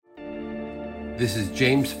This is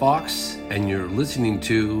James Fox, and you're listening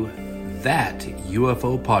to That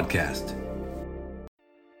UFO Podcast.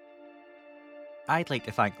 I'd like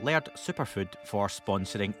to thank Laird Superfood for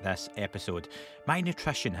sponsoring this episode. My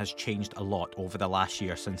nutrition has changed a lot over the last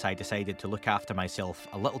year since I decided to look after myself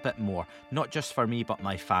a little bit more, not just for me but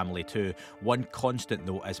my family too. One constant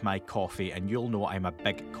though is my coffee, and you'll know I'm a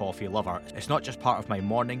big coffee lover. It's not just part of my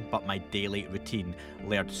morning but my daily routine.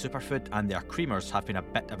 Laird Superfood and their creamers have been a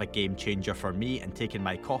bit of a game changer for me and taken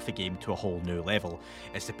my coffee game to a whole new level.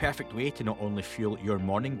 It's the perfect way to not only fuel your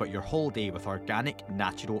morning but your whole day with organic,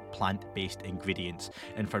 natural, plant-based ingredients.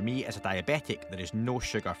 And for me as a diabetic, there is no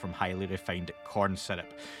sugar from highly refined corn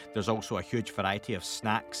syrup. There's also a huge variety of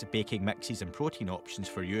snacks, baking mixes and protein options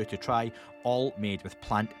for you to try, all made with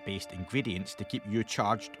plant-based ingredients to keep you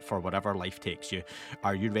charged for whatever life takes you.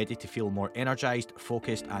 Are you ready to feel more energised,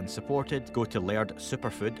 focused and supported? Go to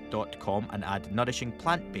lairdsuperfood.com and add nourishing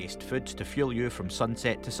plant-based foods to fuel you from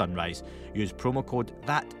sunset to sunrise. Use promo code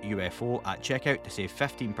THATUFO at checkout to save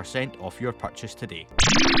 15% off your purchase today.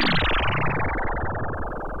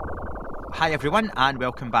 Hi everyone, and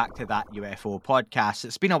welcome back to That UFO Podcast.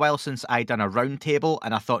 It's been a while since I'd done a roundtable,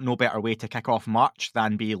 and I thought no better way to kick off March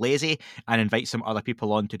than be lazy and invite some other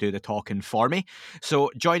people on to do the talking for me. So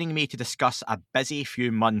joining me to discuss a busy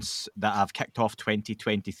few months that have kicked off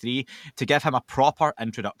 2023, to give him a proper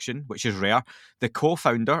introduction, which is rare, the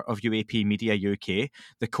co-founder of UAP Media UK,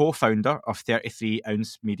 the co-founder of 33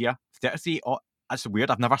 Ounce Media, that's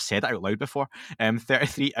weird, I've never said it out loud before.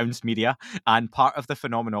 33 Ounce Media, and part of the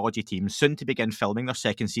Phenomenology team, soon to begin filming their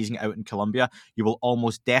second season out in Colombia. You will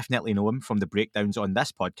almost definitely know him from the breakdowns on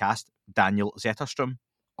this podcast, Daniel Zetterstrom,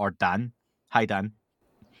 or Dan. Hi, Dan.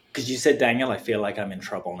 Because you said Daniel, I feel like I'm in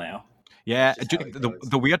trouble now. Yeah,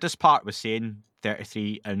 the weirdest part was saying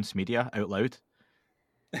 33 Ounce Media out loud.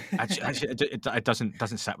 It doesn't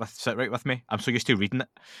sit right with me. I'm so used to reading it.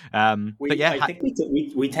 I think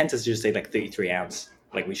we tend to just say like 33 ounce,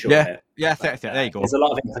 like we should. Yeah, 33. There you go. There's a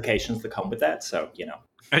lot of implications that come with that, so you know.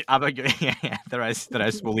 Yeah, there is.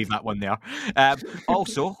 We'll leave that one there.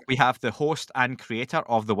 Also, we have the host and creator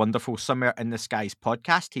of the wonderful Somewhere in the Skies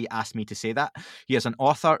podcast. He asked me to say that. He is an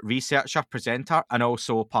author, researcher, presenter, and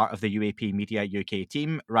also part of the UAP Media UK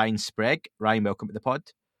team. Ryan Sprague. Ryan, welcome to the pod.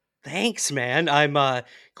 Thanks, man. I'm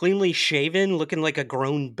cleanly shaven, looking like a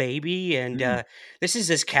grown baby, and this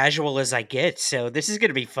is as casual as I get, so this is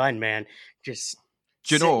going to be fun, man. Just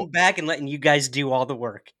sitting back and letting you guys do all the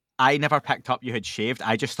work. I never picked up you had shaved.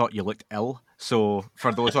 I just thought you looked ill. So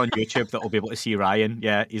for those on YouTube that will be able to see Ryan,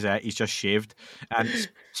 yeah, he's just shaved. And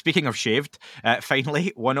speaking of shaved,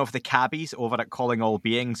 finally, one of the cabbies over at Calling All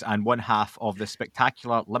Beings and one half of the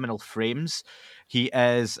spectacular Liminal Frames, he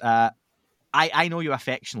is... I know you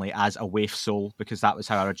affectionately as a waif soul, because that was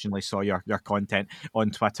how I originally saw your content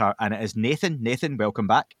on Twitter, and it is Nathan. Nathan, welcome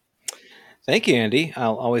back. Thank you, Andy.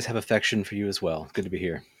 I'll always have affection for you as well. Good to be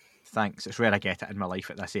here. Thanks. It's rare I get it in my life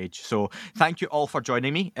at this age. So thank you all for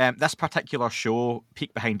joining me. This particular show,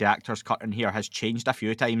 Peek Behind the Actors Curtain here, has changed a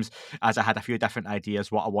few times as I had a few different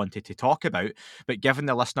ideas what I wanted to talk about. But given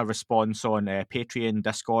the listener response on Patreon,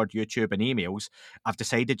 Discord, YouTube and emails, I've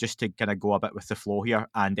decided just to kind of go a bit with the flow here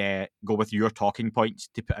and go with your talking points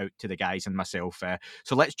to put out to the guys and myself.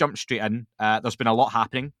 So let's jump straight in. There's been a lot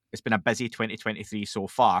happening. It's been a busy 2023 so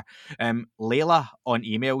far. Layla on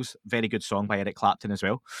emails, very good song by Eric Clapton as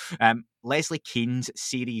well. Leslie Kean's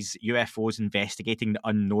series UFOs Investigating the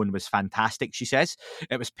Unknown was fantastic, she says.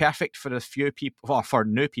 It was perfect for for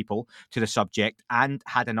new people to the subject and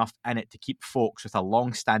had enough in it to keep folks with a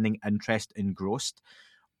long-standing interest engrossed.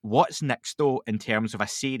 What's next, though, in terms of a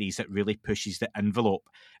series that really pushes the envelope?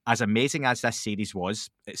 As amazing as this series was,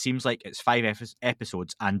 it seems like it's 5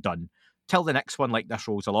 episodes and done. Till the next one like this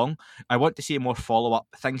rolls along, I want to see more follow-up,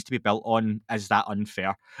 things to be built on. Is that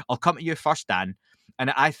unfair? I'll come to you first, Dan.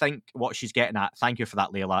 And I think what she's getting at, thank you for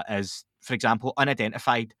that, Layla, is, for example,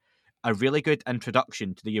 Unidentified, a really good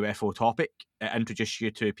introduction to the UFO topic. It introduced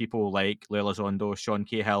you to people like Layla Zondo, Sean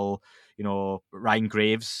Cahill, Ryan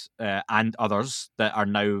Graves, and others that are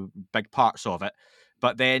now big parts of it.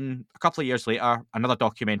 But then a couple of years later, another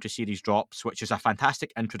documentary series drops, which is a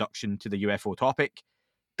fantastic introduction to the UFO topic.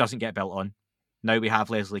 Doesn't get built on. Now we have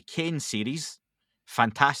Leslie Kean's series,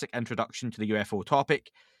 fantastic introduction to the UFO topic.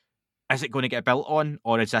 Is it going to get built on,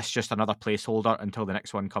 or is this just another placeholder until the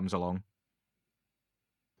next one comes along?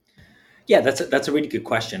 Yeah, that's a really good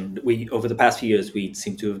question. Over the past few years, we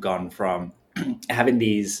seem to have gone from having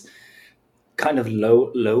these kind of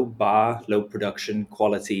low bar, low production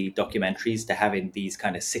quality documentaries to having these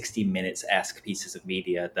kind of 60 minutes-esque pieces of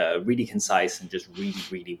media that are really concise and just really,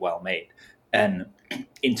 really well made. And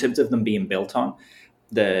in terms of them being built on,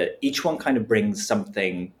 each one kind of brings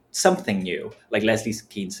something new. Like Leslie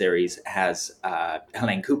Kean series has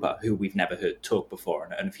Helene Cooper, who we've never heard talk before,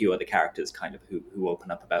 and a few other characters kind of who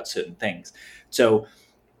open up about certain things. So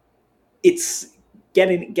it's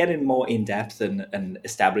getting more in depth and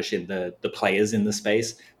establishing the players in the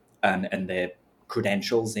space and their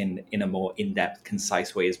credentials in a more in-depth,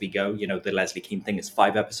 concise way as we go. The Leslie Kean thing is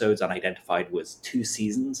 5 episodes, Unidentified was 2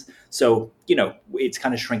 seasons. So, it's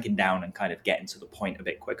kind of shrinking down and kind of getting to the point a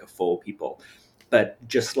bit quicker for people. But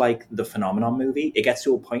just like the Phenomenon movie, it gets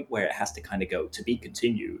to a point where it has to kind of go to be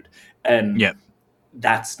continued. And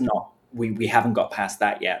that's not, we haven't got past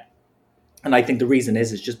that yet. And I think the reason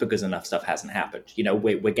is just because enough stuff hasn't happened.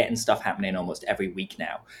 We're getting stuff happening almost every week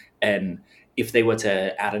now. And if they were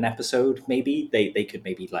to add an episode, maybe they could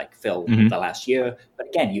maybe like fill the last year. But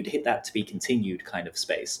again, you'd hit that to be continued kind of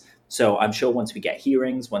space. So I'm sure once we get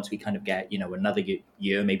hearings, once we kind of get, another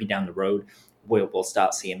year, maybe down the road, we'll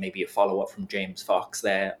start seeing maybe a follow-up from James Fox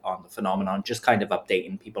there on the Phenomenon, just kind of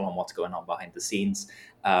updating people on what's going on behind the scenes.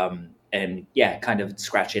 And yeah, kind of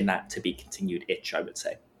scratching that to be continued itch, I would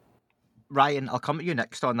say. Ryan, I'll come to you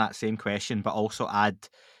next on that same question, but also add,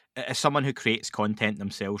 as someone who creates content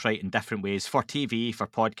themselves, right, in different ways, for TV, for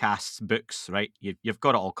podcasts, books, right, you've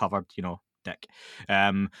got it all covered, Dick.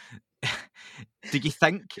 Do you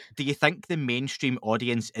think the mainstream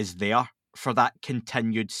audience is there for that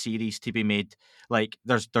continued series to be made? Like,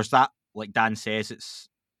 there's that, like Dan says, it's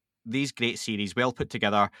these great series, well put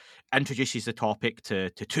together, introduces the topic to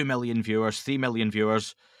 2 million viewers, 3 million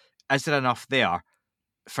viewers. Is there enough there?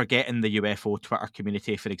 Forgetting the UFO Twitter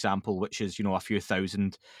community, for example, which is, a few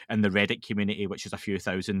thousand, and the Reddit community, which is a few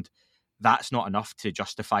thousand, that's not enough to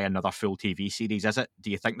justify another full TV series, is it?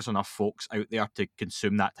 Do you think there's enough folks out there to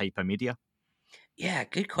consume that type of media? Yeah,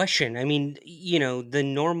 good question. I mean, the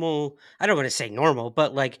normal, I don't want to say normal,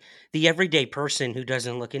 but like the everyday person who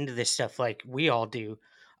doesn't look into this stuff like we all do,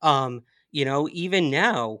 even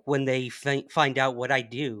now when they find out what I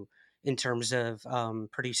do in terms of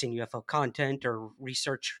producing UFO content or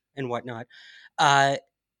research and whatnot, uh,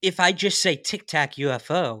 if I just say Tic Tac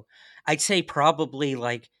UFO, I'd say probably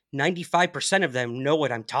like 95% of them know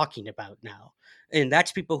what I'm talking about now. And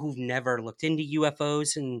that's people who've never looked into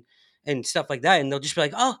UFOs and stuff like that, and they'll just be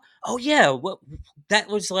like, "Oh yeah, well, that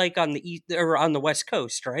was like on the east or on the West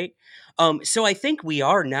Coast, right?" So I think we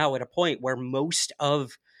are now at a point where most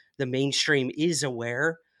of the mainstream is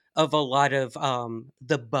aware of a lot of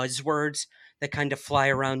the buzzwords that kind of fly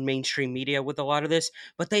around mainstream media with a lot of this,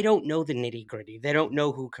 but they don't know the nitty gritty. They don't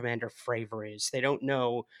know who Commander Fravor is. They don't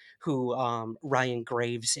know who Ryan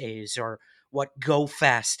Graves is or what Go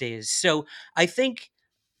Fast is. So I think,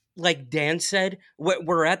 like Dan said,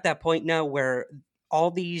 we're at that point now where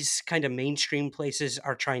all these kind of mainstream places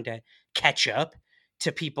are trying to catch up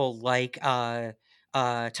to people like Tom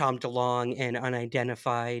DeLonge and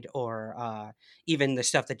Unidentified, or even the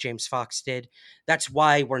stuff that James Fox did. That's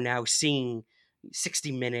why we're now seeing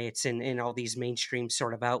 60 Minutes and all these mainstream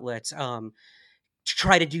sort of outlets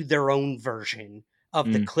try to do their own version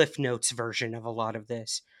of the Cliff Notes version of a lot of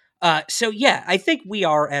this. So yeah, I think we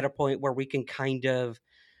are at a point where we can kind of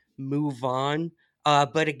move on.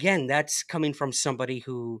 But again, that's coming from somebody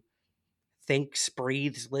who thinks,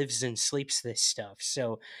 breathes, lives, and sleeps this stuff.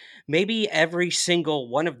 So maybe every single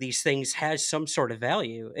one of these things has some sort of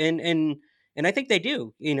value, and I think they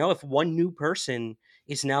do. If one new person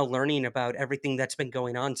is now learning about everything that's been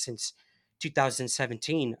going on since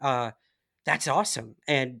 2017, that's awesome.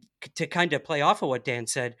 And to kind of play off of what Dan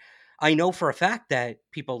said, I know for a fact that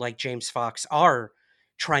people like James Fox are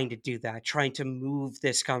trying to do that, trying to move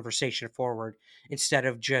this conversation forward instead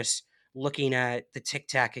of just looking at the Tic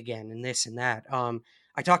Tac again and this and that.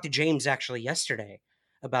 I talked to James actually yesterday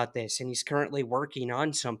about this, and he's currently working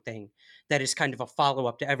on something that is kind of a follow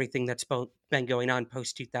up to everything that's been going on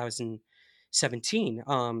post 2017.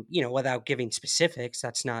 Without giving specifics,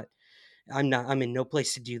 I'm in no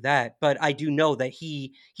place to do that, but I do know that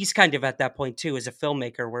he's kind of at that point too as a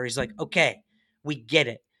filmmaker where he's like, okay, we get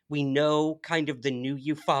it. We know kind of the new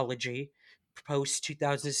ufology post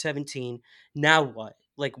 2017. Now what?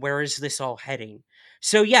 Like, where is this all heading?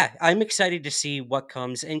 So yeah, I'm excited to see what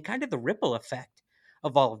comes and kind of the ripple effect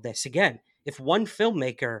of all of this. Again, if one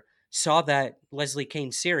filmmaker saw that Leslie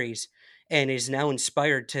Kean series and is now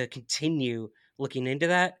inspired to continue looking into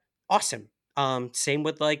that, awesome. Same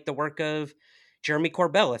with like the work of Jeremy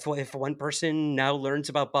Corbell. If one person now learns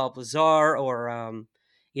about Bob Lazar or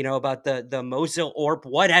about the Mosul Orb,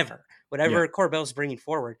 whatever Corbell's bringing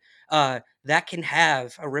forward, that can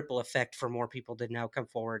have a ripple effect for more people to now come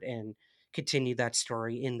forward and continue that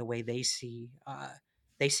story in the way they see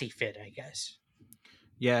fit, I guess.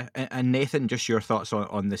 Yeah, and Nathan, just your thoughts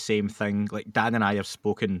on the same thing. Like Dan and I have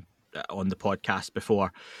spoken on the podcast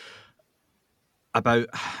before about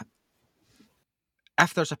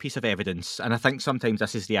if there's a piece of evidence, and I think sometimes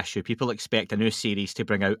this is the issue, people expect a new series to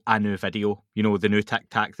bring out a new video, the new Tic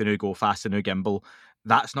Tac, the new Go Fast, the new Gimbal.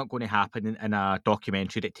 That's not going to happen in a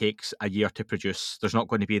documentary that takes a year to produce. There's not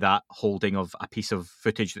going to be that holding of a piece of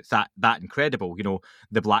footage that's that incredible,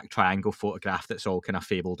 the black triangle photograph that's all kind of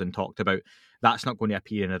fabled and talked about. That's not going to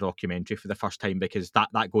appear in a documentary for the first time because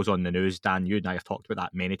that goes on the news. Dan, you and I have talked about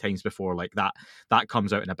that many times before. Like that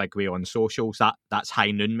comes out in a big way on socials. That's high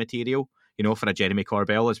noon material, for a Jeremy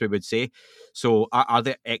Corbell, as we would say. So are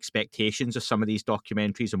the expectations of some of these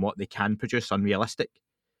documentaries and what they can produce unrealistic?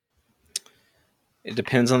 It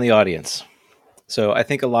depends on the audience. So I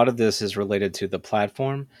think a lot of this is related to the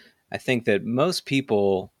platform. I think that most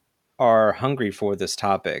people are hungry for this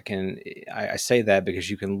topic. And I say that because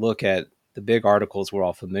you can look at the big articles we're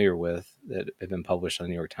all familiar with that have been published on the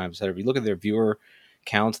New York Times. If you look at their viewer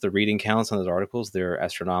counts, the reading counts on those articles, they're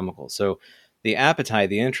astronomical. So the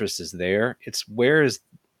appetite, the interest is there. It's where is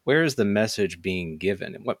the message being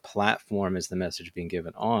given? And what platform is the message being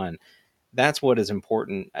given on? That's what is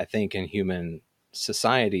important, I think, in human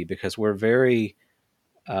society, because we're very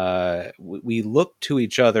we look to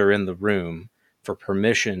each other in the room for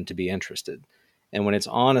permission to be interested. And when it's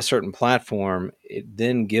on a certain platform, it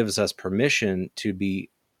then gives us permission to be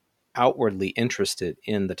outwardly interested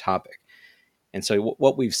in the topic. And so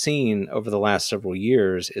what we've seen over the last several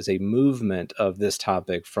years is a movement of this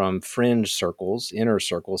topic from fringe circles, inner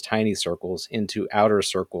circles, tiny circles, into outer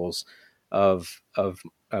circles of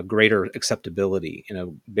greater acceptability,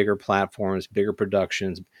 bigger platforms, bigger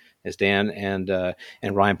productions. As Dan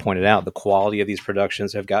and Ryan pointed out, the quality of these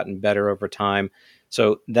productions have gotten better over time.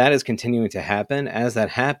 So that is continuing to happen. As that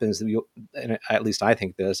happens, and at least I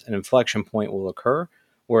think an inflection point will occur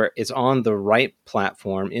where it's on the right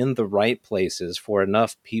platform in the right places for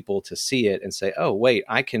enough people to see it and say, oh, wait,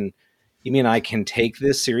 you mean I can take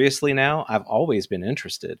this seriously now? I've always been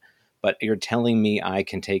interested, but you're telling me I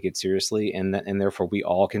can take it seriously and therefore we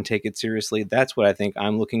all can take it seriously. That's what I think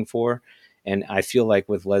I'm looking for. And I feel like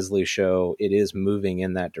with Leslie's show, it is moving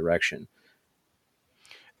in that direction.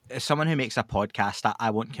 As someone who makes a podcast,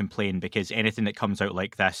 I won't complain because anything that comes out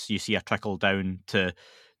like this, you see a trickle down to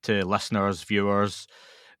listeners, viewers,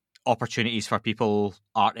 opportunities for people,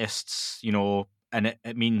 artists, and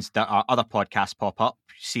it means that our other podcasts pop up,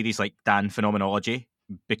 series like Dan Phenomenology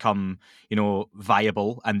become,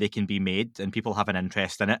 viable and they can be made and people have an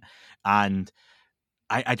interest in it. And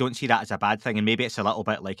I don't see that as a bad thing. And maybe it's a little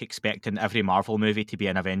bit like expecting every Marvel movie to be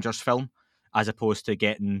an Avengers film, as opposed to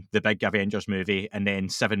getting the big Avengers movie and then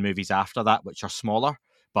 7 movies after that, which are smaller,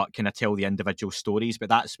 but kind of tell the individual stories. But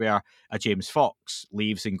that's where a James Fox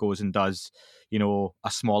leaves and goes and does, a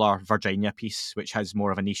smaller Virginia piece, which has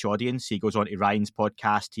more of a niche audience. He goes on to Ryan's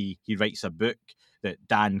podcast. He writes a book that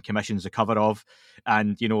Dan commissions the cover of,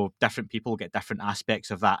 and, different people get different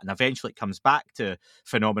aspects of that. And eventually it comes back to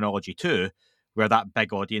Phenomenology 2, where that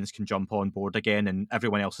big audience can jump on board again and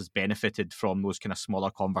everyone else has benefited from those kind of smaller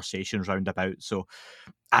conversations roundabout. So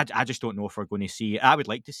I just don't know if we're going to see. I would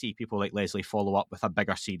like to see people like Leslie follow up with a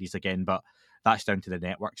bigger series again, but that's down to the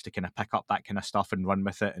networks to kind of pick up that kind of stuff and run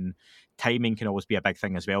with it. And timing can always be a big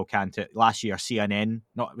thing as well, can't it? Last year, CNN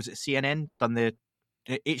done the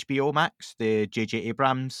HBO Max, the J.J.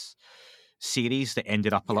 Abrams series that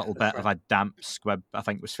ended up a little bit of a damp squib, I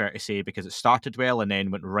think it was fair to say, because it started well and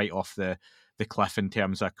then went right off the cliff in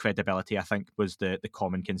terms of credibility, I think was the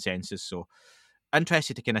common consensus. So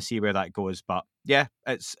interested to kind of see where that goes. But yeah,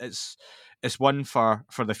 it's one for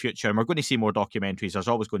the future, and we're going to see more documentaries. There's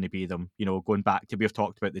always going to be them, going back to, we've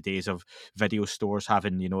talked about the days of video stores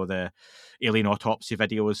having, the alien autopsy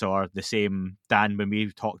videos, or the same, Dan, when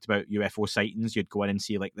we talked about UFO sightings, you'd go in and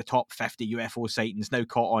see like the top 50 UFO sightings now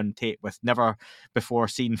caught on tape with never before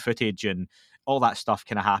seen footage, and all that stuff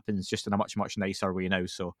kind of happens just in a much, much nicer way now.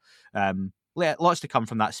 So lots to come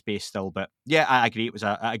from that space still, but yeah, I agree. It was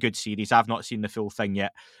a good series. I've not seen the full thing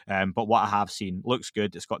yet, but what I have seen looks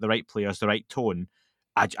good. It's got the right players, the right tone.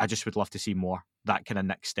 I just would love to see more, that kind of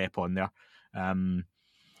next step on there.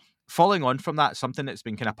 Following on from that, something that's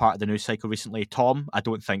been kind of part of the news cycle recently, Tom, I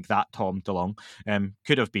don't think that Tom DeLonge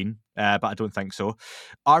could have been, but I don't think so.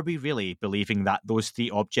 Are we really believing that those 3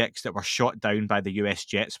 objects that were shot down by the US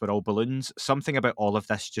jets were all balloons? Something about all of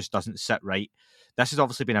this just doesn't sit right. This has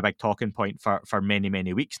obviously been a big talking point for many,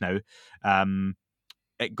 many weeks now.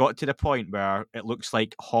 It got to the point where it looks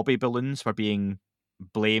like hobby balloons were being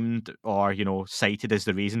blamed or, cited as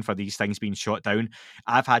the reason for these things being shot down.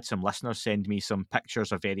 I've had some listeners send me some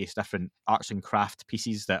pictures of various different arts and craft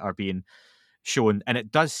pieces that are being shown, and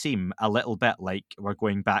it does seem a little bit like we're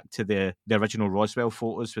going back to the original Roswell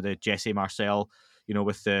photos with the Jesse Marcel,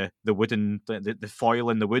 with the wooden, the foil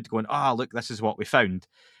in the wood going, look, this is what we found.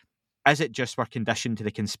 Is it just we're conditioned to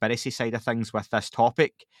the conspiracy side of things with this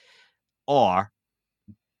topic? Or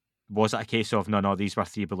was it a case of, no, these were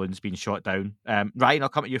 3 balloons being shot down? Ryan, I'll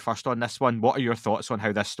come at you first on this one. What are your thoughts on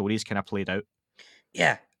how this story's kind of played out?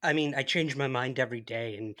 Yeah, I mean, I change my mind every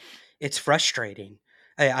day, and it's frustrating.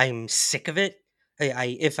 I'm sick of it.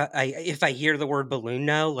 If I hear the word balloon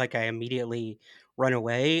now, like, I immediately run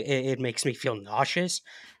away. It makes me feel nauseous.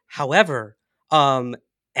 However,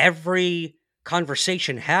 every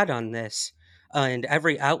conversation had on this, and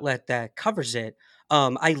every outlet that covers it,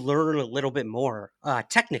 I learn a little bit more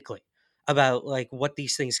technically about, like, what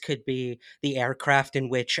these things could be, the aircraft in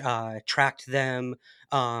which tracked them,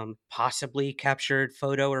 possibly captured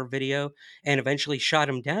photo or video, and eventually shot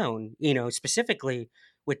him down. Specifically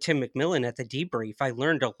with Tim McMillan at the debrief, I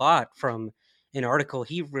learned a lot from an article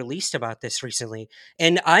he released about this recently.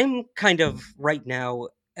 And I'm kind of right now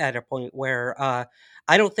at a point where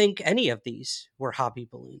I don't think any of these were hobby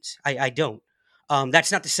balloons. I don't.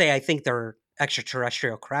 That's not to say I think they're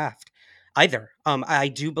extraterrestrial craft either. I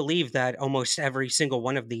do believe that almost every single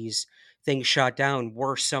one of these things shot down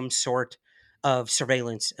were some sort of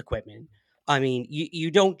surveillance equipment. I mean,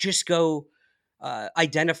 you don't just go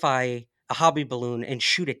identify a hobby balloon and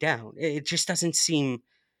shoot it down. It just doesn't seem.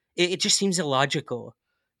 It just seems illogical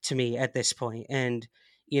to me at this point. And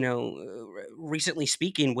recently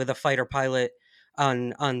speaking with a fighter pilot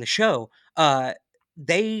on the show,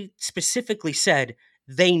 they specifically said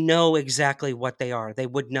they know exactly what they are. They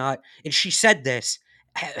would not, and she said this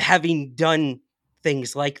having done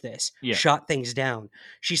things like this, shot things down.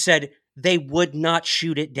 She said they would not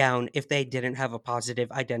shoot it down if they didn't have a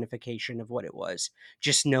positive identification of what it was.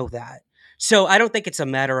 Just know that. So I don't think it's a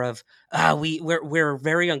matter of we're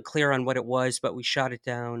very unclear on what it was, but we shot it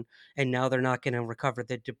down, and now they're not going to recover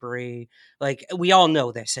the debris. Like, we all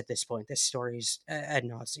know this at this point. This story's ad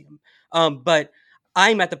nauseum. But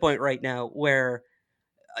I'm at the point right now where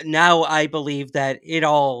now I believe that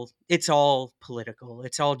it's all political.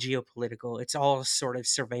 It's all geopolitical. It's all sort of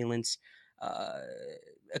surveillance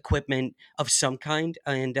equipment of some kind.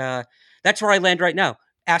 And that's where I land right now.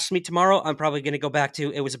 Ask me tomorrow, I'm probably going to go back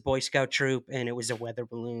to, it was a Boy Scout troop and it was a weather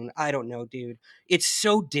balloon. I don't know, dude. It's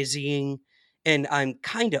so dizzying and I'm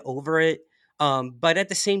kind of over it. But at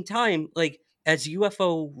the same time, like, as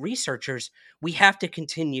UFO researchers, we have to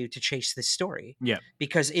continue to chase this story. Yeah.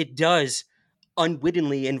 Because it does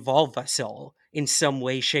unwittingly involve us all in some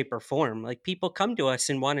way, shape, or form. Like, people come to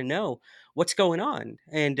us and want to know what's going on.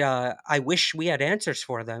 And I wish we had answers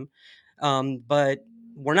for them. But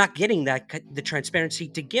we're not getting the transparency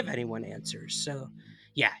to give anyone answers. So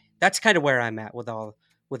yeah, that's kind of where I'm at with all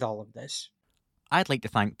of this. I'd like to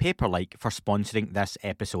thank Paperlike for sponsoring this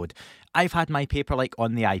episode. I've had my Paperlike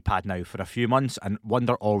on the iPad now for a few months and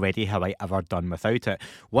wonder already how I ever done without it.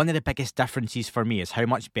 One of the biggest differences for me is how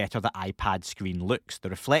much better the iPad screen looks. The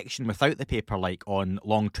reflection without the Paperlike on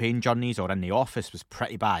long train journeys or in the office was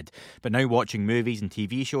pretty bad, but now watching movies and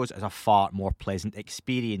TV shows is a far more pleasant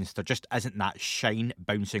experience. There just isn't that shine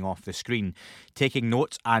bouncing off the screen. Taking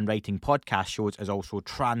notes and writing podcast shows is also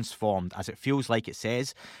transformed, as it feels like it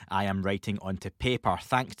says, I am writing onto paper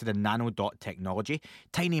thanks to the NanoDot technology,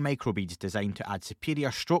 tiny microbeads designed to add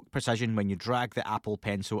superior stroke precision when you drag the Apple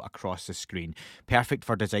Pencil across the screen. Perfect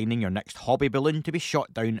for designing your next hobby balloon to be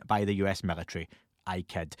shot down by the US military. I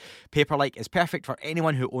kid. Paperlike is perfect for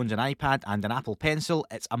anyone who owns an iPad and an Apple Pencil.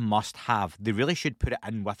 It's a must-have. They really should put it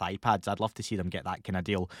in with iPads. I'd love to see them get that kind of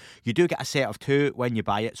deal. You do get a set of 2 when you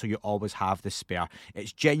buy it, so you always have the spare.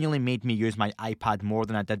 It's genuinely made me use my iPad more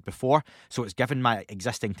than I did before, so it's given my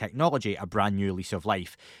existing technology a brand new lease of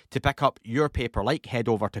life. To pick up your Paperlike, head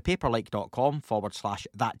over to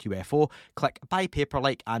paperlike.com/thatufo, click Buy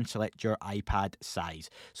Paperlike and select your iPad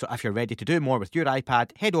size. So if you're ready to do more with your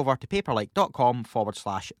iPad, head over to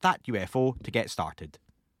paperlike.com/thatufo to get started.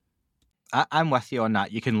 I'm with you on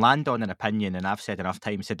that. You can land on an opinion, and I've said enough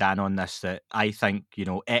times to Dan on this that I think,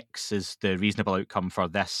 X is the reasonable outcome for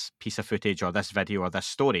this piece of footage or this video or this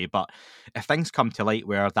story. But if things come to light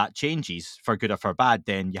where that changes for good or for bad,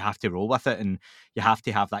 then you have to roll with it, and you have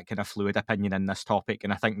to have that kind of fluid opinion in this topic.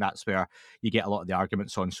 And I think that's where you get a lot of the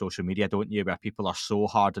arguments on social media, don't you, where people are so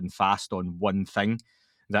hard and fast on one thing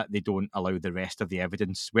that they don't allow the rest of the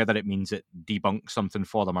evidence, whether it means it debunks something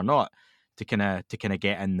for them or not, to kind of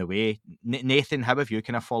get in the way. Nathan, how have you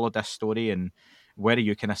kind of followed this story, and where are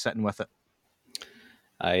you kind of sitting with it?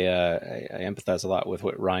 I empathize a lot with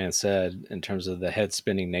what Ryan said in terms of the head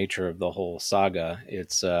spinning nature of the whole saga.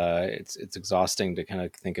 It's exhausting to kind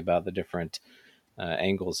of think about the different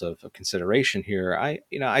angles of consideration here.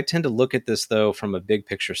 I tend to look at this though from a big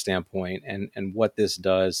picture standpoint and what this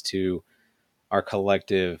does to our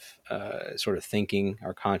collective sort of thinking,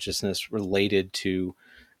 our consciousness related to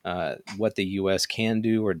what the U.S. can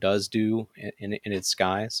do or does do in its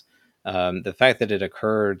skies. The fact that it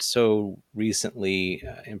occurred so recently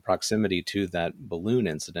in proximity to that balloon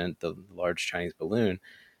incident, the large Chinese balloon,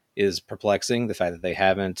 is perplexing. The fact that they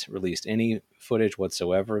haven't released any footage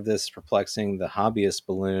whatsoever of this is perplexing. The hobbyist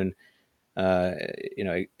balloon,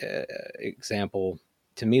 example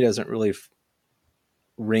to me doesn't really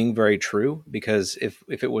ring very true, because if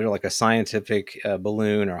it were like a scientific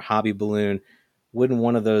balloon or a hobby balloon, wouldn't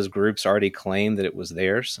one of those groups already claim that it was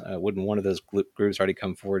theirs? Wouldn't one of those groups already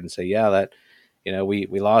come forward and say, yeah, that,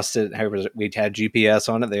 we lost it. However, we had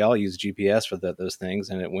GPS on it. They all use GPS for those things,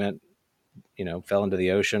 and it went, fell into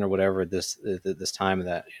the ocean or whatever this time of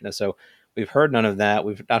that. So we've heard none of that.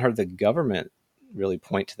 We've not heard the government really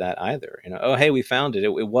point to that either. Oh, hey, we found it.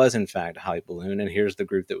 It was in fact a hobby balloon, and here's the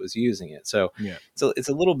group that was using it. So it's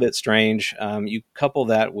a little bit strange. You couple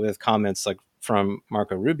that with comments like from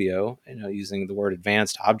Marco Rubio, using the word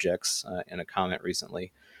advanced objects in a comment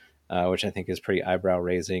recently, which I think is pretty eyebrow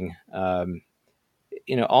raising.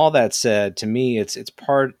 All that said, to me,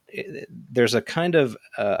 there's a kind of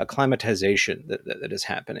acclimatization that is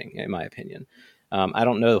happening, in my opinion. I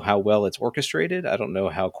don't know how well it's orchestrated. I don't know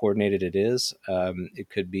how coordinated it is. It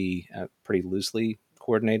could be pretty loosely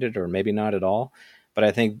coordinated, or maybe not at all. But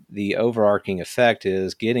I think the overarching effect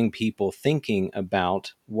is getting people thinking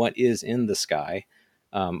about what is in the sky,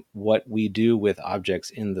 what we do with objects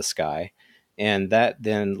in the sky. And that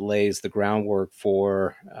then lays the groundwork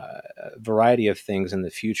for a variety of things in the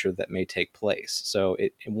future that may take place. So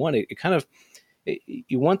you want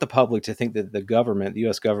the public to think that the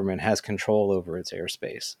U.S. government, has control over its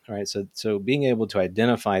airspace, right? So being able to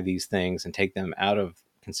identify these things and take them out of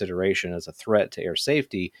consideration as a threat to air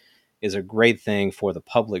safety is a great thing for the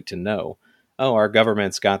public to know. Oh, our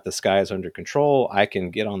government's got the skies under control. I can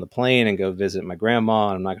get on the plane and go visit my grandma.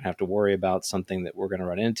 I'm not going to have to worry about something that we're going to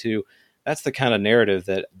run into. That's the kind of narrative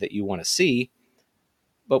that you want to see.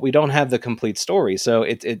 But we don't have the complete story. So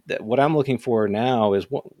what I'm looking for now is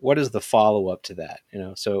what is the follow up to that?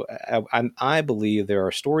 So I believe there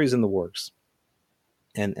are stories in the works,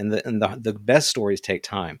 and the best stories take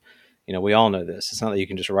time. We all know this. It's not that you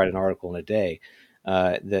can just write an article in a day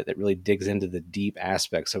that really digs into the deep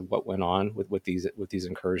aspects of what went on with these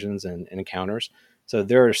incursions and encounters. So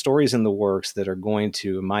there are stories in the works that are going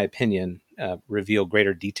to, in my opinion, reveal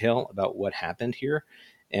greater detail about what happened here.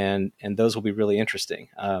 And those will be really interesting.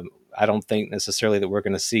 I don't think necessarily that we're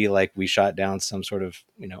going to see like we shot down some sort of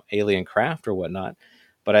alien craft or whatnot,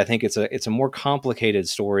 but I think it's a more complicated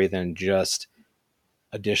story than just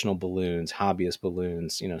additional balloons, hobbyist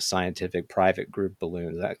balloons, scientific private group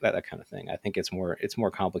balloons, that kind of thing. I think it's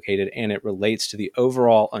more complicated, and it relates to the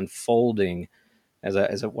overall unfolding,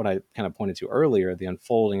 as what I kind of pointed to earlier, the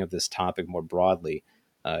unfolding of this topic more broadly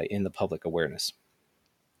in the public awareness.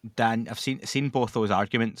 Dan, I've seen both those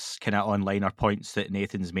arguments kind of online, or points that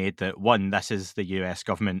Nathan's made, that one, this is the US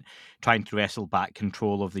government trying to wrestle back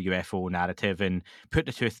control of the UFO narrative and put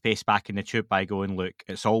the toothpaste back in the tube by going, look,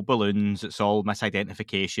 it's all balloons, it's all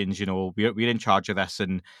misidentifications, we're in charge of this,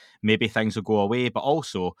 and maybe things will go away. But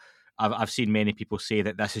also, I've seen many people say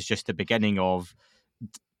that this is just the beginning of,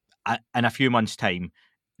 in a few months' time,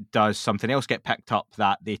 does something else get picked up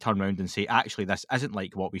that they turn around and say, actually, this isn't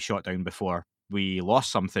like what we shot down before. We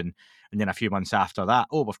lost something, and then a few months after that,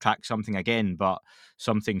 we've tracked something again, but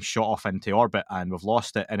something shot off into orbit and we've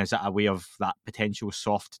lost it. And is it a way of that potential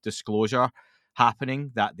soft disclosure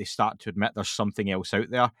happening, that they start to admit there's something else out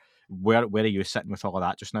there? Where are you sitting with all of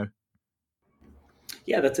that just now?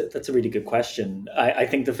 Yeah, that's a really good question. I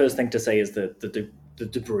think the first thing to say is that the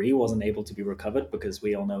debris wasn't able to be recovered because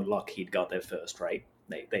we all know Lockheed got there first, right?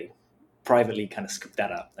 They privately kind of scooped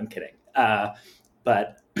that up. I'm kidding.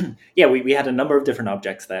 But yeah, we had a number of different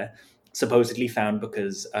objects there, supposedly found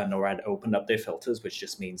because NORAD opened up their filters, which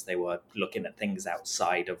just means they were looking at things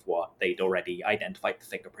outside of what they'd already identified the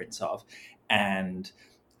fingerprints of. And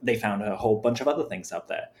they found a whole bunch of other things up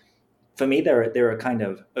there. For me, there are kind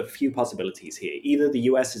of a few possibilities here. Either the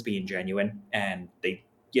US is being genuine and they,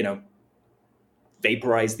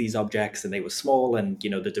 vaporized these objects and they were small and,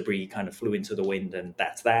 the debris kind of flew into the wind and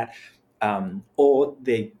that's that. Or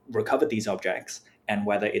they recovered these objects, and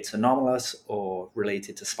whether it's anomalous or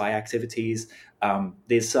related to spy activities,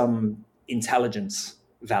 there's some intelligence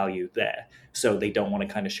value there. So they don't want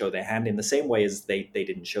to kind of show their hand in the same way as they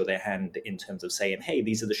didn't show their hand in terms of saying, hey,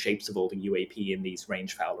 these are the shapes of all the UAP in these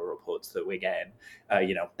Rangefowler reports that we're getting.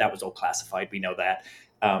 That was all classified. We know that.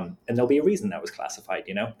 And there'll be a reason that was classified.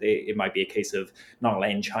 It might be a case of not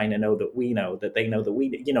letting China know that we know that they know that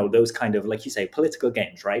we, those kind of, like you say, political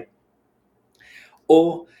games, right?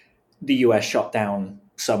 Or the US shot down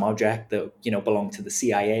some object that belonged to the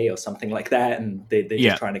CIA or something like that, and they're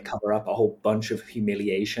just trying to cover up a whole bunch of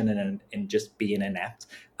humiliation and just being inept.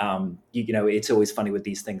 It's always funny with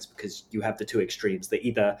these things because you have the two extremes. That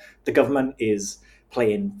either the government is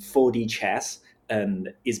playing 4D chess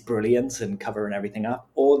and is brilliant and covering everything up,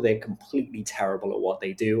 or they're completely terrible at what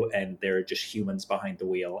they do and they're just humans behind the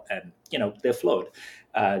wheel and they're flawed.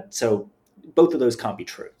 So both of those can't be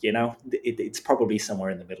true. It's probably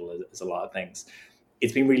somewhere in the middle as a lot of things.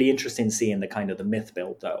 It's been really interesting seeing the kind of the myth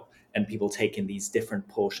build though, and people taking these different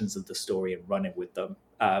portions of the story and running with them.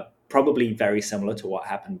 Probably very similar to what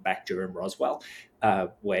happened back during Roswell,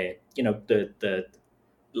 where the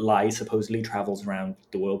lie supposedly travels around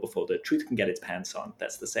the world before the truth can get its pants on.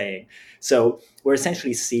 That's the saying. So we're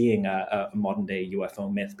essentially seeing a modern day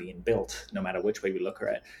UFO myth being built, no matter which way we look at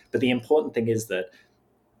it. But the important thing is that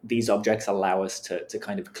these objects allow us to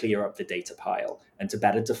kind of clear up the data pile and to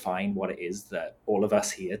better define what it is that all of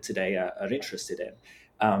us here today are interested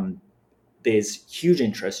in. There's huge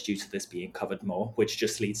interest due to this being covered more, which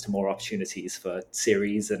just leads to more opportunities for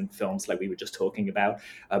series and films like we were just talking about,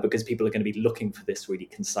 because people are going to be looking for this really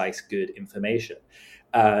concise, good information.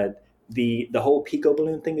 The whole Pico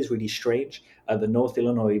balloon thing is really strange. The North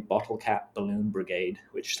Illinois Bottle Cap Balloon Brigade,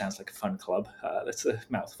 which sounds like a fun club, that's a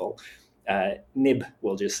mouthful, NIB,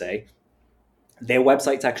 we'll just say, their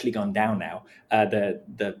website's actually gone down now.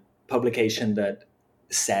 The publication that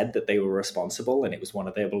said that they were responsible and it was one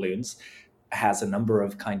of their balloons has a number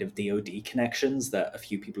of kind of DoD connections that a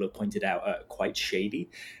few people have pointed out are quite shady.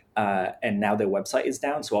 And now their website is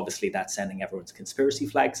down. So obviously that's sending everyone's conspiracy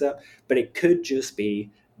flags up. But it could just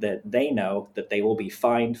be that they know that they will be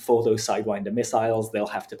fined for those Sidewinder missiles. They'll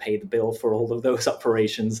have to pay the bill for all of those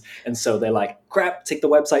operations. And so they're like, crap, take the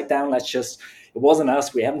website down. It wasn't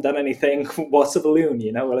us. We haven't done anything. What's a balloon?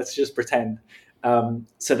 Let's just pretend.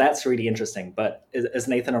 So that's really interesting. But as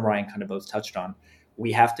Nathan and Ryan kind of both touched on,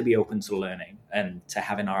 we have to be open to learning and to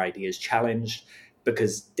having our ideas challenged,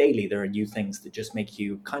 because daily there are new things that just make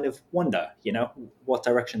you kind of wonder, what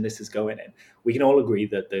direction this is going in. We can all agree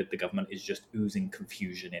that the government is just oozing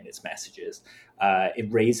confusion in its messages.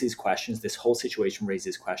 It raises questions. This whole situation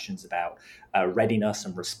raises questions about readiness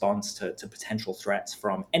and response to potential threats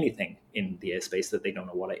from anything in the airspace that they don't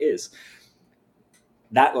know what it is.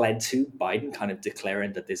 That led to Biden kind of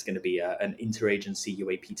declaring that there's going to be an interagency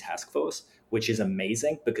UAP task force, which is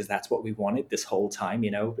amazing because that's what we wanted this whole time.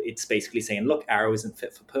 It's basically saying, look, Arrow isn't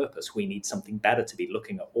fit for purpose. We need something better to be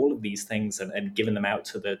looking at all of these things and giving them out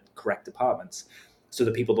to the correct departments so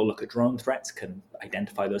the people that look at drone threats can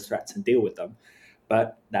identify those threats and deal with them.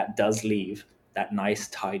 But that does leave that nice,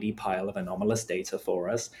 tidy pile of anomalous data for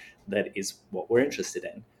us that is what we're interested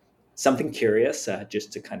in. Something curious,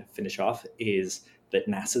 just to kind of finish off, is that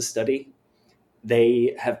NASA's study,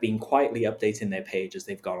 they have been quietly updating their page as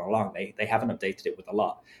they've gone along. They haven't updated it with a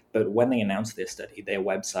lot. But when they announced their study, their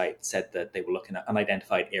website said that they were looking at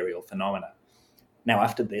unidentified aerial phenomena. Now,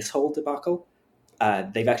 after this whole debacle,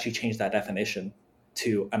 they've actually changed that definition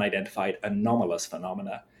to unidentified anomalous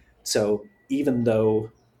phenomena. So even though,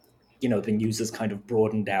 the news has kind of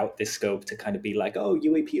broadened out this scope to kind of be like, oh,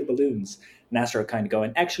 UAP are balloons, NASA are kind of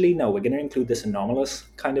going, actually, no, we're going to include this anomalous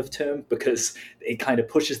kind of term because it kind of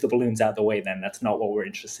pushes the balloons out the way then. That's not what we're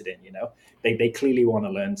interested in, They clearly want to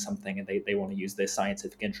learn something and they want to use their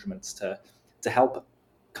scientific instruments to help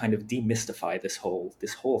kind of demystify this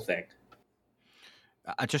whole thing.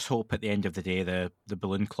 I just hope at the end of the day the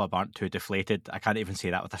balloon club aren't too deflated. I can't even say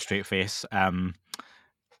that with a straight face.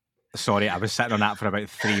 Sorry, I was sitting on that for about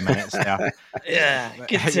 3 minutes there. Yeah,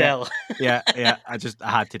 good tell. Yeah, I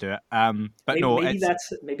had to do it. But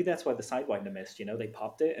maybe that's why the Sidewinder missed. They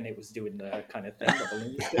popped it and it was doing the kind of thing the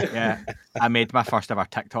balloons do. Yeah, I made my first ever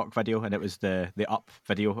TikTok video, and it was the up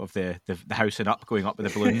video of the house and up going up with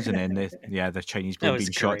the balloons, and then the Chinese balloon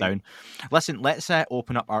being shot down. Listen, let's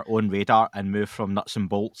open up our own radar and move from nuts and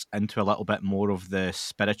bolts into a little bit more of the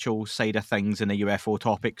spiritual side of things in the UFO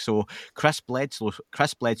topic. So Chris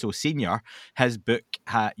Bledsoe Senior, his book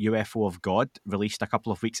UFO of God, released a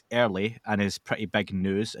couple of weeks early and is pretty big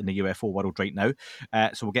news in the UFO world right now.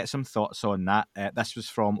 So we'll get some thoughts on that. This was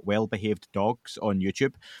from Well Behaved Dogs on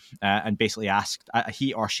YouTube, and basically asked,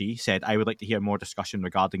 he or she said, I would like to hear more discussion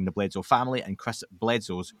regarding the Bledsoe family and Chris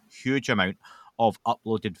Bledsoe's huge amount of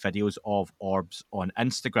uploaded videos of orbs on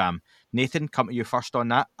Instagram. Nathan, come to you first on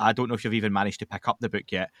that. I don't know if you've even managed to pick up the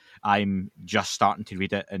book yet. I'm just starting to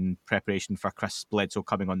read it in preparation for Chris Bledsoe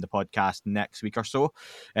coming on the podcast next week or so.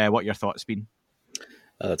 What your thoughts been?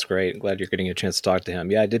 That's great. Glad you're getting a chance to talk to him.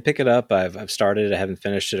 Yeah, I did pick it up. I've started. I haven't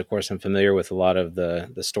finished it. Of course, I'm familiar with a lot of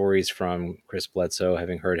the stories from Chris Bledsoe,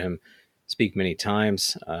 having heard him speak many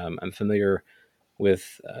times. I'm familiar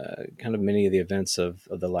with kind of many of the events of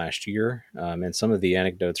the last year, and some of the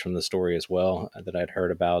anecdotes from the story as well that I'd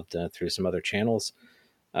heard about through some other channels.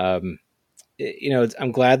 I'm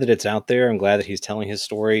glad that it's out there. I'm glad that he's telling his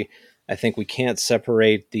story. I think we can't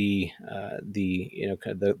separate the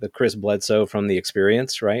Chris Bledsoe from the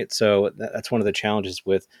experience, right? So that's one of the challenges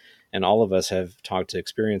with, and all of us have talked to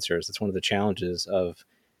experiencers. That's one of the challenges of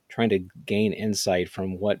trying to gain insight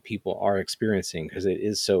from what people are experiencing, because it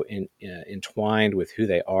is so entwined with who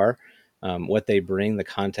they are, what they bring, the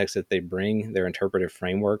context that they bring, their interpretive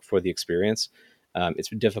framework for the experience. It's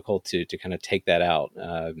difficult to kind of take that out.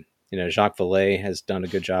 Jacques Vallée has done a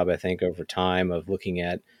good job, I think, over time of looking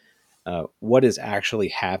at what is actually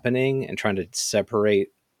happening and trying to separate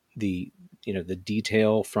the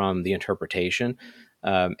detail from the interpretation.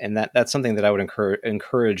 And that's something that I would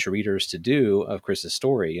encourage readers to do of Chris's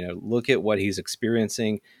story. Look at what he's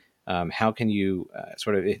experiencing. How can you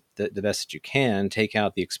sort of, the best that you can, take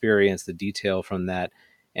out the experience, the detail from that,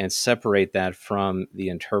 and separate that from the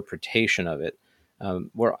interpretation of it.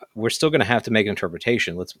 We're still going to have to make an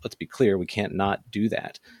interpretation. Let's be clear. We can't not do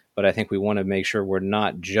that. But I think we want to make sure we're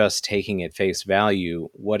not just taking at face value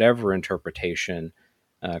whatever interpretation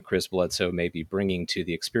Chris Bledsoe may be bringing to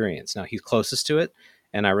the experience. Now, he's closest to it,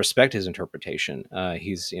 and I respect his interpretation.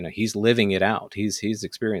 He's living it out. He's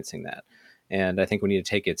experiencing that. And I think we need to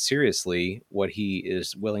take it seriously, what he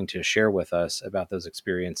is willing to share with us about those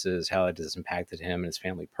experiences, how it has impacted him and his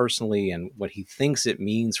family personally, and what he thinks it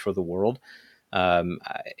means for the world.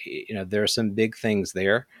 There are some big things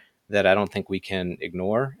there that I don't think we can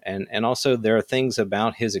ignore. And also there are things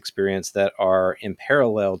about his experience that are in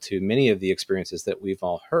parallel to many of the experiences that we've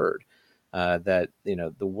all heard, that,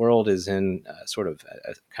 the world is in sort of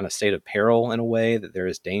a kind of state of peril in a way, that there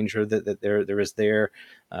is danger that there is there.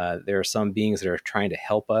 There are some beings that are trying to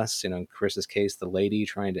help us, in Chris's case, the lady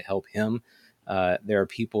trying to help him. There are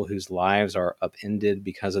people whose lives are upended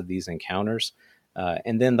because of these encounters.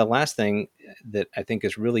 And then the last thing that I think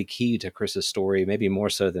is really key to Chris's story, maybe more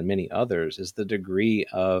so than many others, is the degree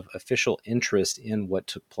of official interest in what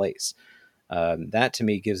took place. That to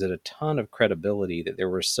me gives it a ton of credibility that there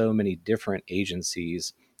were so many different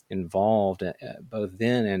agencies involved, both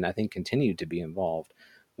then and I think continued to be involved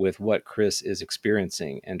with what Chris is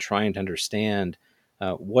experiencing, and trying to understand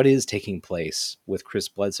what is taking place with Chris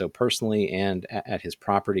Bledsoe personally and at his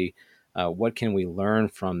property. What can we learn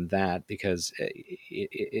from that? Because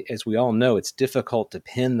as we all know, it's difficult to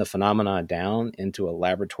pin the phenomena down into a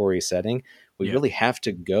laboratory setting. We really have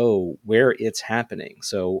to go where it's happening.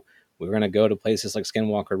 So we're going to go to places like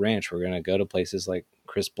Skinwalker Ranch. We're going to go to places like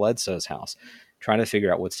Chris Bledsoe's house, trying to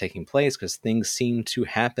figure out what's taking place, because things seem to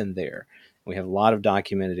happen there. We have a lot of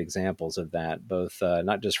documented examples of that, both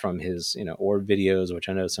not just from his orb videos, which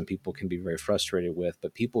I know some people can be very frustrated with,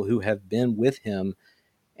 but people who have been with him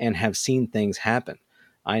and have seen things happen.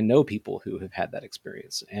 I know people who have had that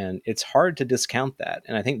experience, and it's hard to discount that.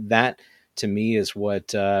 And I think that, to me, is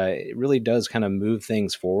what it really does kind of move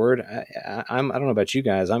things forward. I don't know about you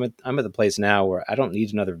guys. I'm at the place now where I don't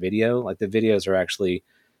need another video. Like, the videos are actually,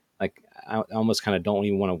 like, I almost kind of don't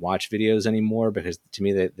even want to watch videos anymore, because to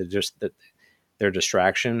me they're a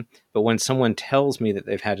distraction. But when someone tells me that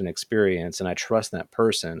they've had an experience and I trust that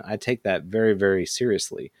person, I take that very, very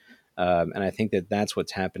seriously. And I think that that's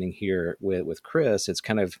what's happening here with Chris. It's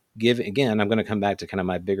kind of again, I'm going to come back to kind of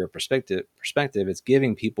my bigger perspective. It's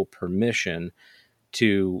giving people permission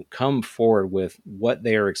to come forward with what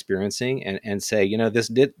they are experiencing and say,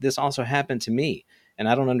 this also happened to me, and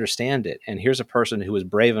I don't understand it. And here's a person who was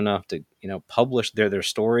brave enough to, publish their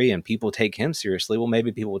story, and people take him seriously. Well,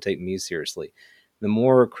 maybe people will take me seriously. The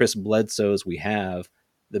more Chris Bledsoes we have,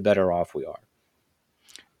 the better off we are.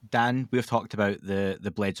 Dan, we've talked about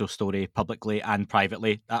the Bledsoe story publicly and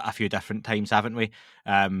privately a few different times, haven't we?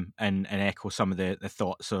 And echo some of the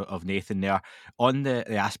thoughts of Nathan there. On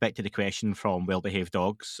the aspect of the question from Well Behaved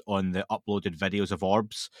Dogs on the uploaded videos of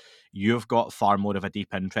orbs, you've got far more of a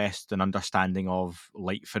deep interest and understanding of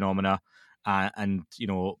light phenomena and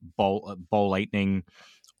ball lightning,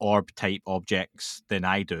 orb type objects than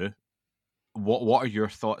I do. What are your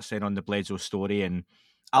thoughts then on the Bledsoe story? And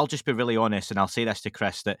I'll just be really honest, and I'll say this to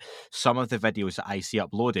Chris, that some of the videos that I see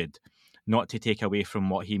uploaded, not to take away from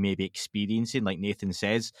what he may be experiencing. Like Nathan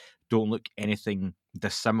says, don't look anything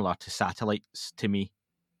dissimilar to satellites to me.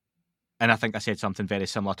 And I think I said something very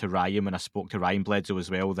similar to Ryan when I spoke to Ryan Bledsoe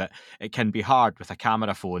as well, that it can be hard with a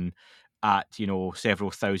camera phone at,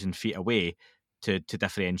 several thousand feet away to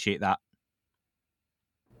differentiate that.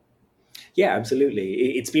 Yeah, absolutely.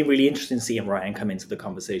 It's been really interesting seeing Ryan come into the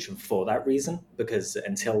conversation for that reason, because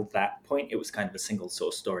until that point, it was kind of a single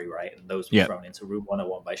source story, right? And those were thrown into Room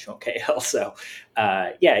 101 by Sean Cahill. So,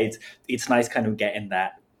 it's nice kind of getting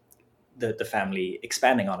that, the family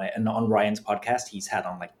expanding on it. And on Ryan's podcast, he's had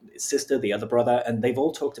on like his sister, the other brother, and they've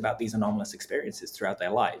all talked about these anomalous experiences throughout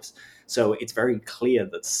their lives. So it's very clear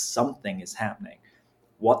that something is happening.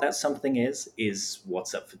 What that something is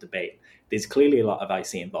what's up for debate. There's clearly a lot of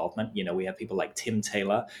IC involvement. We have people like Tim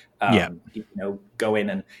Taylor, go in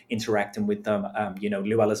and interacting with them.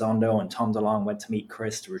 Lou Elizondo and Tom DeLonge went to meet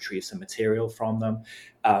Chris to retrieve some material from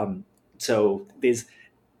them. So there's,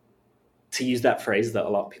 to use that phrase that a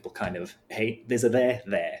lot of people kind of hate, there's a there.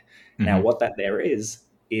 Mm-hmm. Now, what that there is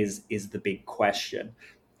the big question.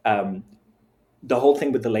 The whole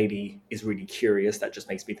thing with the lady is really curious. That just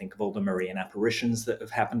makes me think of all the Marian apparitions that have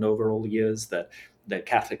happened over all the years that the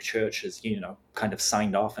Catholic Church has, kind of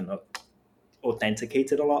signed off and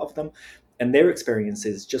authenticated a lot of them. And their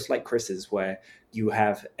experiences, just like Chris's, where you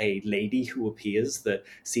have a lady who appears that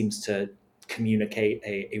seems to communicate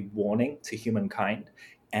a warning to humankind,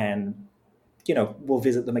 and, we'll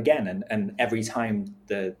visit them again. And every time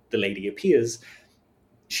the lady appears,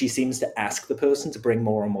 she seems to ask the person to bring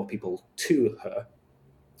more and more people to her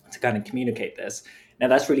to kind of communicate this. Now,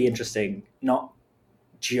 that's really interesting, not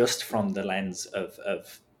just from the lens of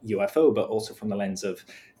UFO, but also from the lens of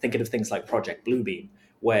thinking of things like Project Bluebeam,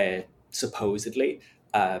 where supposedly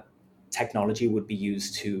technology would be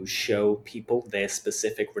used to show people their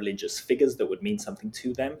specific religious figures that would mean something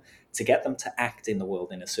to them, to get them to act in the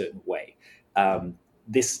world in a certain way.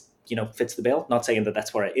 This, fits the bill. Not saying that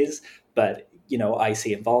that's where it is, but I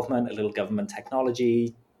see involvement, a little government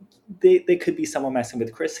technology. There could be someone messing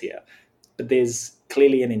with Chris here, but there's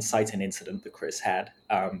clearly an inciting incident that Chris had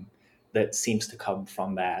that seems to come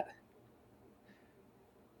from that.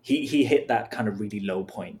 He hit that kind of really low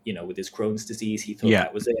point, with his Crohn's disease. He thought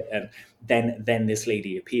that was it, and then this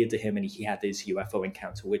lady appeared to him, and he had this UFO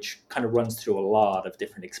encounter, which kind of runs through a lot of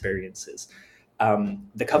different experiences.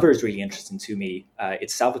 The cover is really interesting to me.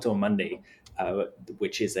 It's Salvatore Mundi,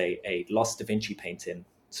 which is a lost Da Vinci painting,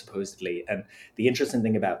 supposedly. And the interesting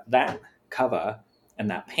thing about that cover and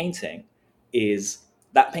that painting is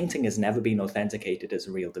that painting has never been authenticated as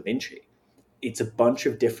a real Da Vinci. It's a bunch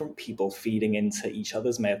of different people feeding into each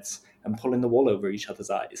other's myths and pulling the wool over each other's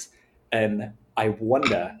eyes. And I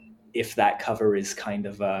wonder if that cover is kind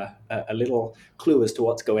of a little clue as to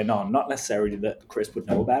what's going on. Not necessarily that Chris would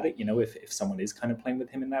know about it, if someone is kind of playing with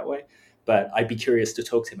him in that way. But I'd be curious to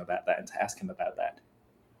talk to him about that and to ask him about that.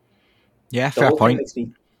 Yeah, fair point. Makes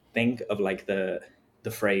me think of like the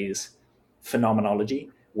phrase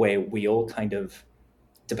phenomenology, where we all kind of,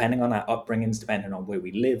 depending on our upbringings, depending on where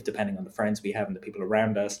we live, depending on the friends we have and the people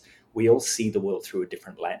around us, we all see the world through a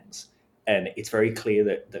different lens. And it's very clear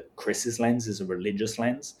that Chris's lens is a religious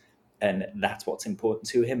lens, and that's what's important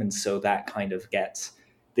to him. And so that kind of gets,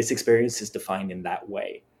 this experience is defined in that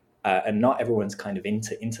way. And not everyone's kind of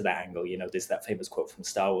into that angle. There's that famous quote from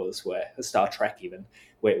Star Wars, Star Trek even,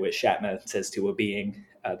 where Shatner says to a being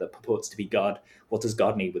that purports to be God, what does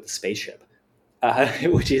God need with a spaceship?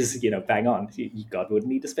 Which is, bang on. God would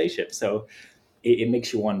need a spaceship. So it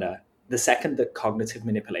makes you wonder, the second that cognitive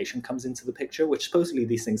manipulation comes into the picture, which supposedly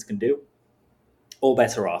these things can do, all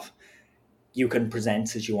better off. You can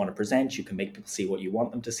present as you want to present. You can make people see what you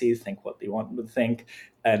want them to see, think what they want them to think.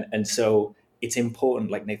 And so it's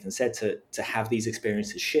important, like Nathan said, to have these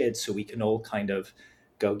experiences shared so we can all kind of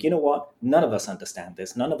go, you know what? None of us understand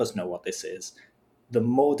this. None of us know what this is. The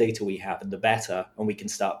more data we have, the better, and we can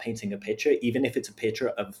start painting a picture, even if it's a picture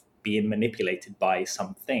of being manipulated by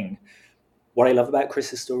something. What I love about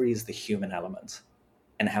Chris's story is the human element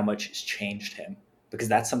and how much it's changed him, because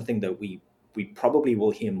that's something that we probably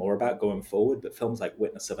will hear more about going forward, but films like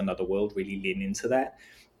Witness of Another World really lean into that.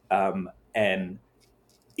 And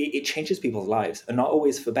it changes people's lives, and not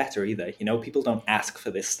always for better either. People don't ask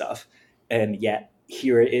for this stuff, and yet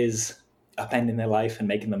here it is, upending their life and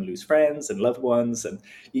making them lose friends and loved ones, and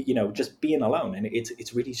just being alone. And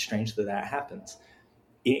it's really strange that happens.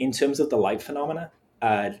 In terms of the light phenomena,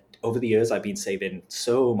 over the years I've been saving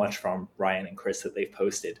so much from Ryan and Chris that they've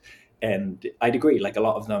posted, and I'd agree, like a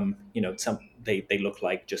lot of them, they look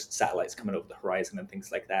like just satellites coming over the horizon and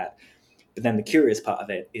things like that. But then the curious part of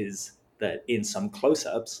it is that in some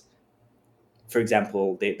close-ups, For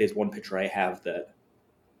example, there's one picture I have that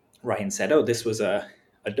Ryan said, "Oh, this was a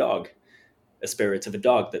dog, a spirit of a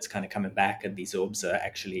dog that's kind of coming back, and these orbs are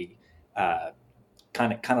actually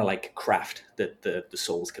kind of like craft that the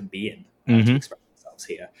souls can be in to express themselves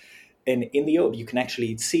here." And in the orb, you can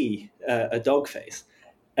actually see a dog face.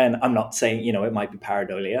 And I'm not saying, it might be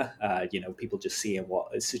pareidolia. People just seeing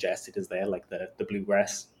what is suggested is there, like the blue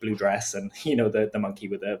dress, and the monkey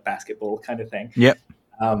with a basketball kind of thing. Yep.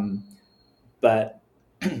 But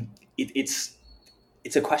it's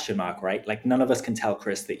a question mark, right? Like, none of us can tell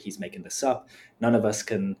Chris that he's making this up. None of us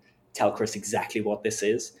can tell Chris exactly what this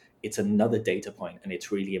is. It's another data point, and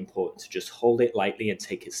it's really important to just hold it lightly and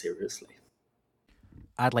take it seriously.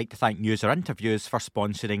 I'd like to thank User Interviews for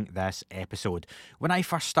sponsoring this episode. When I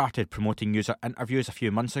first started promoting User Interviews a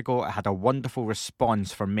few months ago, I had a wonderful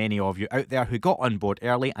response from many of you out there who got on board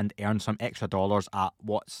early and earned some extra dollars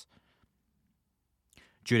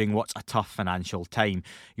during what's a tough financial time.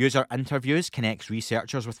 User Interviews connects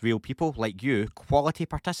researchers with real people like you, quality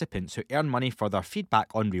participants who earn money for their feedback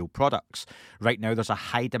on real products. Right now, there's a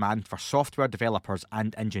high demand for software developers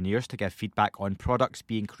and engineers to give feedback on products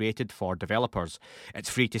being created for developers.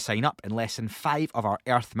 It's free to sign up. In less than 5 of our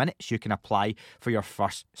Earth minutes, you can apply for your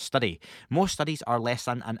first study. Most studies are less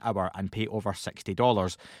than an hour and pay over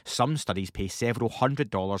 $60. Some studies pay several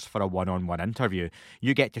 $100s for a one-on-one interview.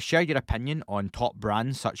 You get to share your opinion on top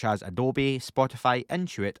brands such as Adobe, Spotify,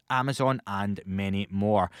 Intuit, Amazon, and many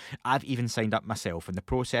more. I've even signed up myself, and the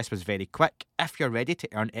process was very quick. If you're ready to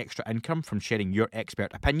earn extra income from sharing your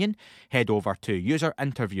expert opinion, head over to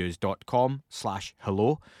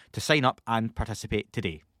userinterviews.com/hello to sign up and participate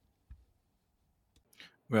today.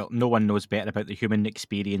 Well, no one knows better about the human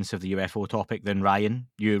experience of the UFO topic than Ryan.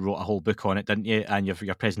 You wrote a whole book on it, didn't you? And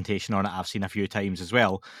your presentation on it I've seen a few times as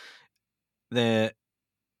well.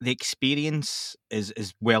 The experience is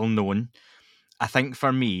well known. I think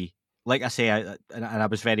for me, like I say, and I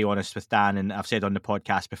was very honest with Dan, and I've said on the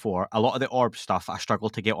podcast before, a lot of the orb stuff I struggle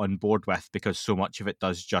to get on board with because so much of it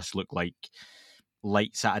does just look like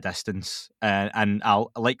lights at a distance. And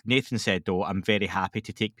I'll, like Nathan said, though, I'm very happy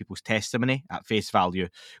to take people's testimony at face value,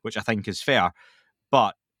 which I think is fair.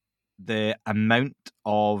 But the amount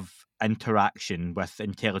of interaction with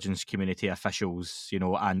intelligence community officials,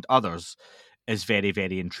 and others is very,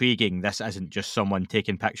 very intriguing. This isn't just someone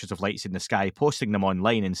taking pictures of lights in the sky, posting them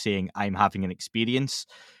online and saying, I'm having an experience.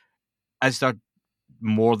 Is there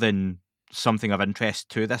more than something of interest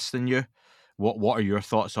to this than you? What are your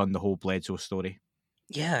thoughts on the whole Bledsoe story?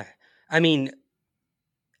 Yeah. I mean,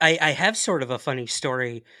 I have sort of a funny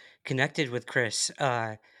story connected with Chris.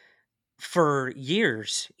 For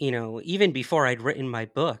years, even before I'd written my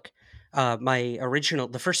book,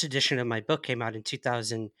 the first edition of my book came out in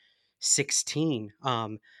 2016.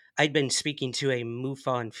 I'd been speaking to a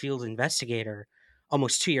MUFON field investigator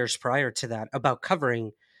almost 2 years prior to that about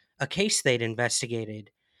covering a case they'd investigated.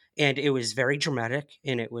 And it was very dramatic,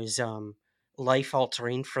 and it was life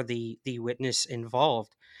altering for the witness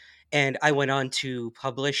involved. And I went on to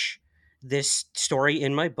publish this story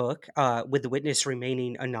in my book, with the witness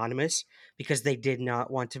remaining anonymous because they did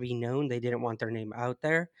not want to be known. They didn't want their name out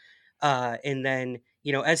there. And then,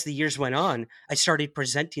 as the years went on, I started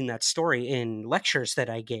presenting that story in lectures that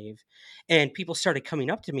I gave. And people started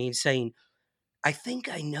coming up to me and saying, I think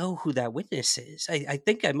I know who that witness is. I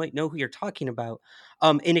think I might know who you're talking about.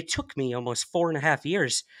 And it took me almost 4.5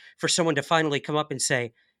 years for someone to finally come up and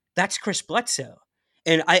say, that's Chris Bledsoe.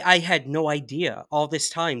 And I had no idea all this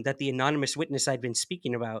time that the anonymous witness I'd been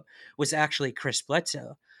speaking about was actually Chris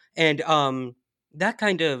Bledsoe. And that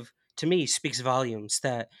kind of, to me, speaks volumes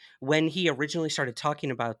that when he originally started talking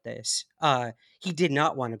about this, he did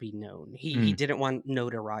not want to be known. He didn't want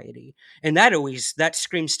notoriety. And that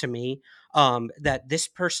screams to me that this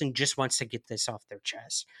person just wants to get this off their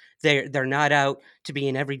chest. They're not out to be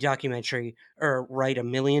in every documentary or write a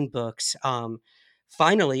million books.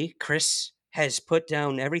 Finally, Chris has put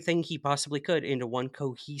down everything he possibly could into one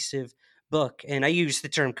cohesive book. And I use the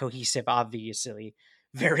term cohesive, obviously,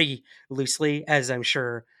 very loosely, as I'm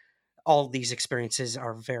sure all these experiences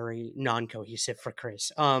are very non-cohesive for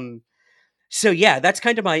Chris. So yeah, that's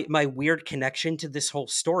kind of my weird connection to this whole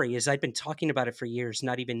story is I'd been talking about it for years,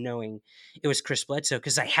 not even knowing it was Chris Bledsoe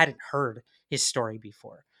because I hadn't heard his story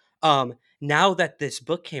before. Now that this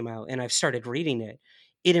book came out and I've started reading it,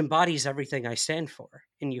 it embodies everything I stand for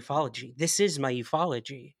in ufology. This is my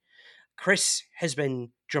ufology. Chris has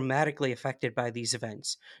been dramatically affected by these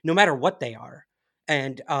events, no matter what they are.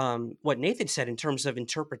 And what Nathan said in terms of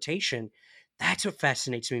interpretation, That's what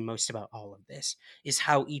fascinates me most about all of this, is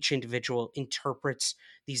how each individual interprets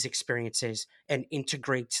these experiences and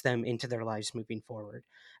integrates them into their lives moving forward.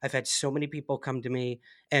 I've had so many people come to me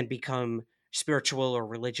and become spiritual or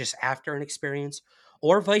religious after an experience,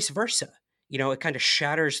 or vice versa. It kind of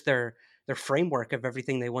shatters their framework of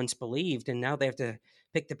everything they once believed, and now they have to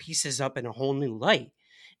pick the pieces up in a whole new light.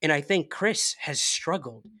 And I think Chris has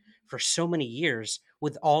struggled for so many years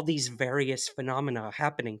with all these various phenomena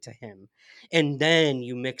happening to him. And then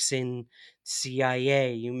you mix in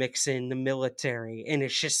CIA, you mix in the military, and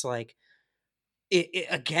it's just like,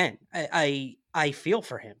 again, I feel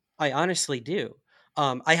for him. I honestly do.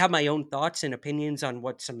 I have my own thoughts and opinions on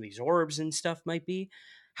what some of these orbs and stuff might be.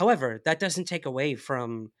 However, that doesn't take away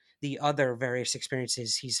from the other various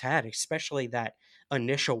experiences he's had, especially that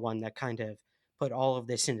initial one that kind of put all of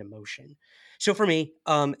this into motion. So for me,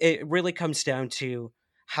 it really comes down to,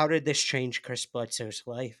 how did this change Chris Bledsoe's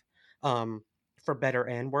life, um, for better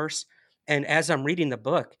and worse? And as I'm reading the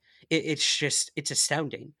book, it's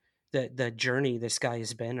astounding, the journey this guy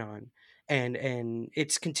has been on, and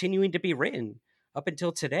it's continuing to be written up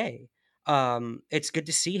until today. It's good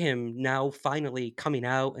to see him now finally coming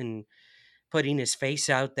out and putting his face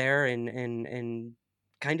out there, and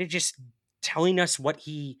kind of just telling us what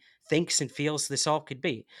he thinks and feels this all could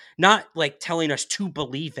be. Not like telling us to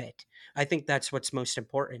believe it. I think that's what's most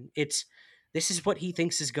important. It's, this is what he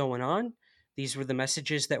thinks is going on. These were the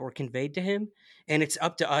messages that were conveyed to him, and it's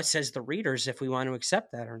up to us as the readers if we want to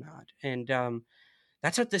accept that or not. And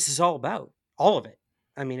that's what this is all about. All of it.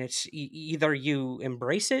 I mean, it's either you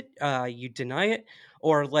embrace it, you deny it,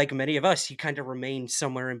 or like many of us, you kind of remain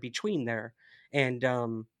somewhere in between there.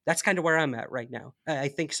 And that's kind of where I'm at right now. I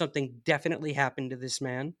think something definitely happened to this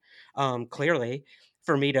man. Clearly,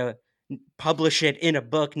 for me to publish it in a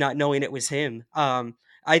book, not knowing it was him,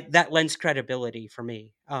 that lends credibility for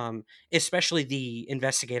me, especially the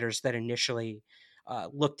investigators that initially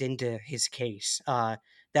looked into his case.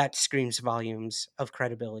 That screams volumes of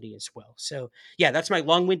credibility as well. So yeah, that's my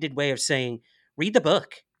long-winded way of saying, read the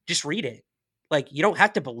book. Just read it. Like, you don't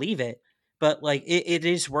have to believe it, but like, it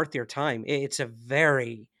is worth your time. It's a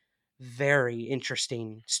very, very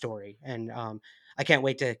interesting story, and I can't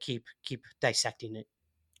wait to keep dissecting it.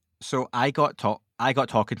 So I got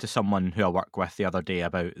talking to someone who I work with the other day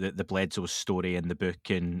about the Bledsoe story in the book,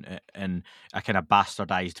 and a kind of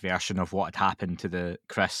bastardized version of what had happened to the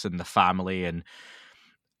Chris and the family. And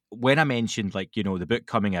when I mentioned, like, the book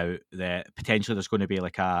coming out, that potentially there's going to be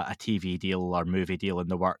like a TV deal or movie deal in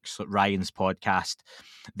the works, like Ryan's podcast,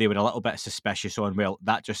 they were a little bit suspicious on, well,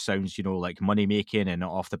 that just sounds, like money making and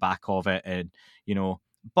off the back of it. And,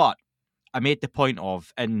 but I made the point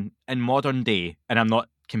of, in modern day, and I'm not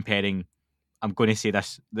comparing, I'm going to say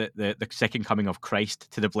this, the second coming of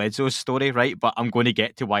Christ to the Bledsoe story, right? But I'm going to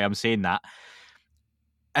get to why I'm saying that.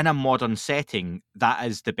 In a modern setting, that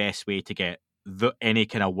is the best way to get any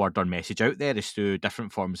kind of word or message out there, is through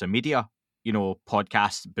different forms of media,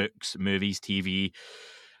 podcasts, books, movies, TV.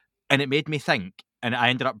 And it made me think, and I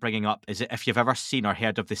ended up bringing up, is it, if you've ever seen or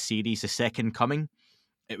heard of the series The Second Coming.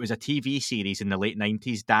 It was a TV series in the late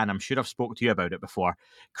 90s. Dan, I'm sure I've spoke to you about it before.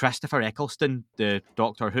 Christopher Eccleston, the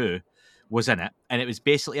Doctor Who, was in it. And it was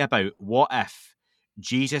basically about, what if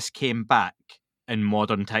Jesus came back in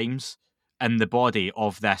modern times in the body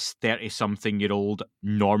of this 30-something-year-old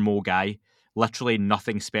normal guy. Literally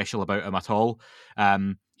nothing special about him at all.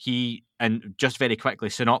 And just very quickly,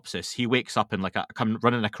 synopsis, he wakes up in come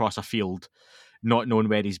running across a field, not knowing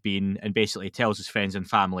where he's been, and basically tells his friends and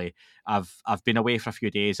family, I've been away for a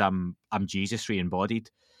few days, I'm Jesus re-embodied.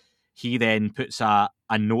 He then puts a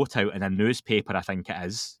note out in a newspaper, I think it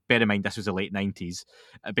is. Bear in mind, this was the late 90s.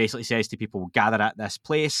 It basically says to people, gather at this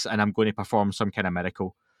place and I'm going to perform some kind of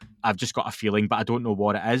miracle. I've just got a feeling, but I don't know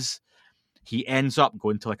what it is. He ends up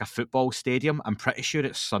going to like a football stadium. I'm pretty sure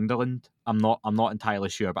it's Sunderland. I'm not entirely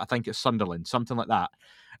sure, but I think it's Sunderland, something like that.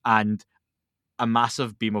 And a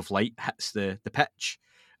massive beam of light hits the pitch,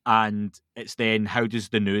 and it's then, how does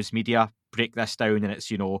the news media break this down? And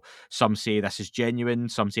it's, some say this is genuine,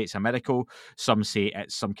 some say it's a miracle, some say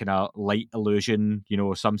it's some kind of light illusion,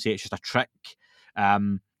 some say it's just a trick.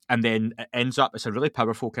 And then it ends up, it's a really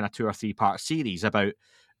powerful kind of 2 or 3 part series about,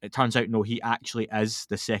 it turns out, no, he actually is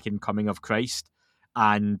the second coming of Christ,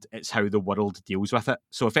 and it's how the world deals with it.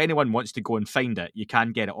 So if anyone wants to go and find it, you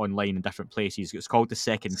can get it online in different places. It's called The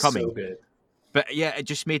Second Coming. So good. But yeah, it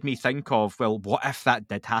just made me think of, well, what if that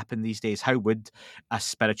did happen these days? How would a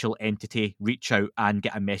spiritual entity reach out and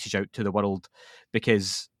get a message out to the world?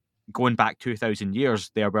 Because going back 2,000 years,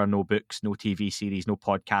 there were no books, no TV series, no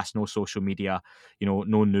podcasts, no social media, no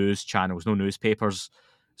news channels, no newspapers.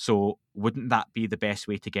 So wouldn't that be the best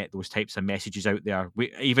way to get those types of messages out there?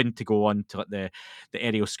 Even to go on to like the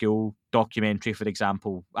Ariel School documentary, for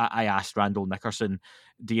example, I asked Randall Nickerson,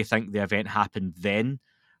 do you think the event happened then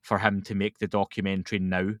for him to make the documentary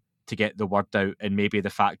now to get the word out? And maybe the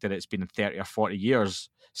fact that it's been 30 or 40 years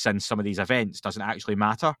since some of these events doesn't actually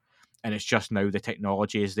matter. And it's just now the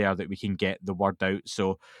technology is there that we can get the word out.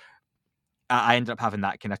 So I ended up having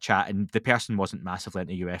that kind of chat, and the person wasn't massively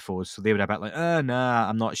into UFOs, so they were a bit like, nah,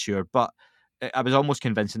 I'm not sure. But I was almost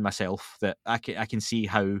convincing myself that I can see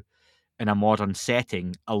how, in a modern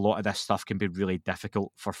setting, a lot of this stuff can be really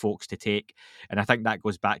difficult for folks to take. And I think that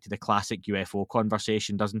goes back to the classic UFO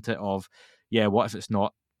conversation, doesn't it? Of, yeah, what if it's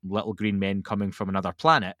not little green men coming from another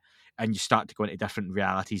planet? And you start to go into different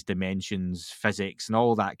realities, dimensions, physics, and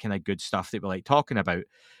all that kind of good stuff that we like talking about.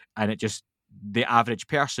 And it just, the average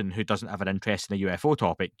person who doesn't have an interest in a UFO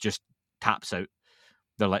topic just taps out.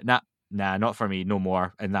 They're like, nah, not for me, no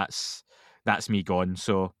more. And that's me gone.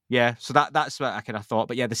 So yeah, so that's what I kind of thought.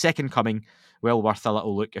 But yeah, The Second Coming, well worth a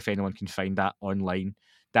little look if anyone can find that online.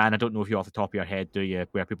 Dan, I don't know if you off the top of your head, do you,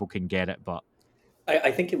 where people can get it, but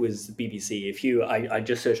I think it was BBC. I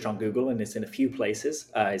just searched on Google and it's in a few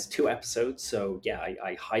places. It's 2 episodes, so yeah,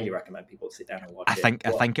 I highly recommend people sit down and watch it.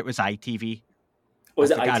 I think it was ITV. Was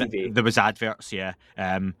it ITV? There was adverts, yeah.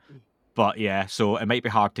 But yeah, so it might be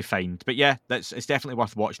hard to find. But yeah, it's definitely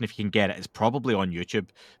worth watching if you can get it. It's probably on YouTube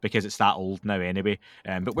because it's that old now anyway.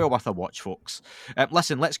 But well worth a watch, folks.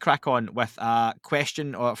 Listen, let's crack on with a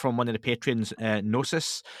question from one of the patrons,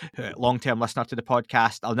 Gnosis, long-term listener to the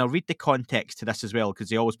podcast. I'll now read the context to this as well because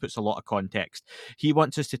he always puts a lot of context. He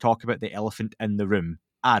wants us to talk about the elephant in the room.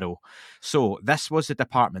 AARO. So this was the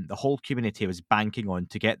department the whole community was banking on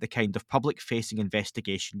to get the kind of public-facing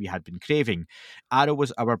investigation we had been craving. AARO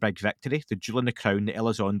was our big victory, the jewel in the crown that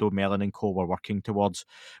Elizondo, Mellon and co were working towards.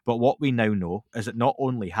 But what we now know is that not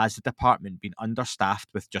only has the department been understaffed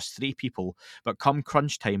with just 3 people, but come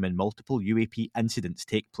crunch time and multiple UAP incidents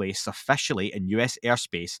take place officially in US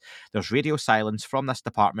airspace, there's radio silence from this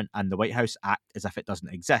department and the White House act as if it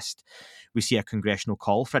doesn't exist. We see a congressional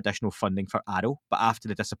call for additional funding for AARO, but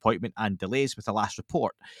after the disappointment and delays with the last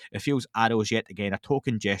report, it feels AARO is yet again a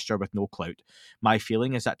token gesture with no clout. My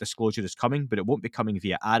feeling is that disclosure is coming, but it won't be coming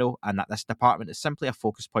via AARO, and that this department is simply a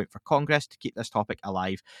focus point for Congress to keep this topic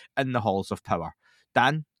alive in the halls of power.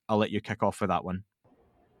 Dan, I'll let you kick off with that one.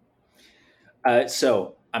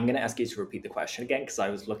 So I'm going to ask you to repeat the question again because I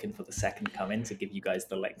was looking for The Second Coming to give you guys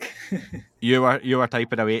the link. You were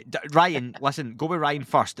typing away. Ryan, listen, go with Ryan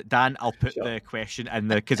first. Dan, I'll put the question in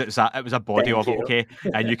the because it was a body of it, okay?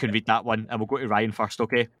 And you can read that one, and we'll go to Ryan first,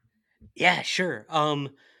 okay? Yeah, sure.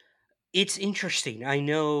 It's interesting. I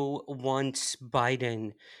know once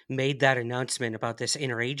Biden made that announcement about this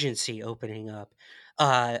interagency opening up,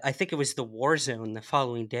 I think it was the War Zone the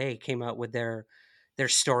following day came out with their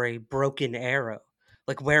story, Broken Arrow.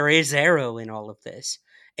 Like, where is Arrow in all of this?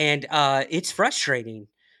 And it's frustrating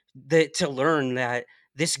to learn that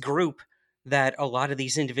this group, that a lot of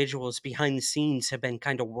these individuals behind the scenes have been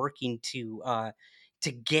kind of working to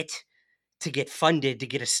get funded, to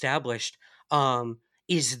get established,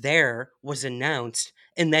 was announced,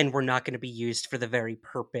 and then were not going to be used for the very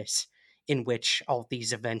purpose in which all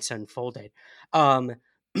these events unfolded.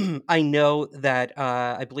 I know that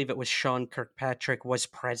I believe it was Sean Kirkpatrick was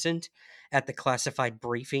present at the classified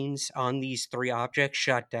briefings on these 3 objects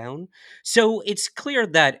shot down. So it's clear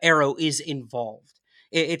that AARO is involved.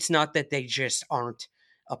 It's not that they just aren't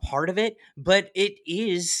a part of it, but it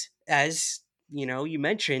is, as you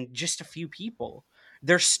mentioned, just a few people.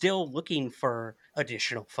 They're still looking for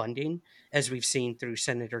additional funding, as we've seen through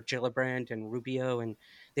Senator Gillibrand and Rubio, and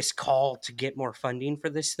this call to get more funding for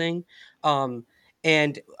this thing.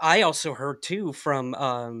 And I also heard too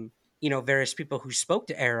from various people who spoke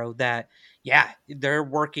to AARO that they're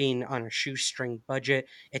working on a shoestring budget.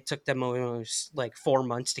 It took them almost like 4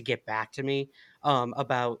 months to get back to me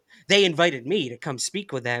about. They invited me to come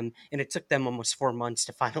speak with them, and it took them almost 4 months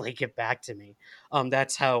to finally get back to me.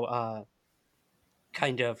 That's how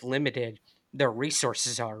kind of limited their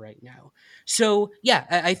resources are right now. So yeah,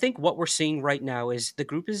 I think what we're seeing right now is the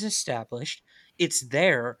group is established. It's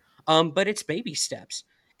there, but it's baby steps.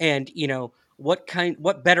 And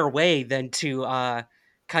what better way than to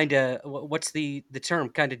kind of, what's the term,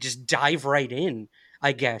 kind of just dive right in,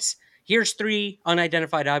 I guess. Here's 3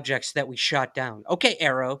 unidentified objects that we shot down. Okay,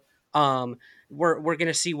 AARO. We're going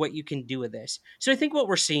to see what you can do with this. So I think what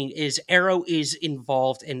we're seeing is AARO is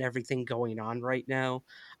involved in everything going on right now,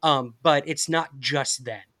 but it's not just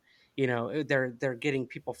them. They're getting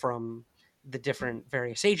people from the different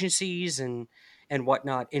various agencies and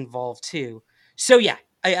whatnot involved too. So yeah,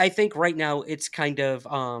 I think right now it's kind of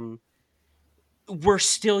we're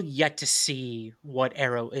still yet to see what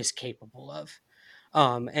Arrow is capable of.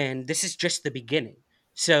 And this is just the beginning.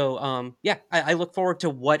 So yeah, I look forward to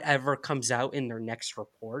whatever comes out in their next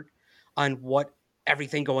report on what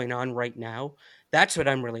everything going on right now. That's what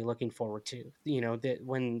I'm really looking forward to. You know, that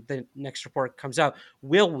when the next report comes out,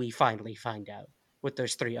 will we finally find out what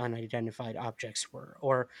those three unidentified objects were,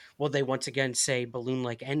 or will they once again say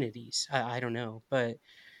balloon-like entities? I don't know, but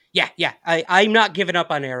yeah, I'm not giving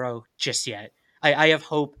up on Arrow just yet. I have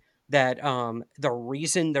hope that the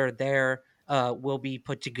reason they're there will be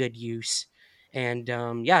put to good use, and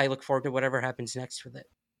yeah, I look forward to whatever happens next with it.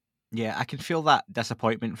 Yeah, I can feel that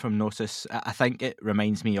disappointment from Gnosis. I think it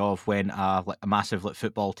reminds me of when a massive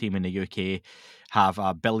football team in the UK have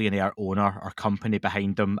a billionaire owner or company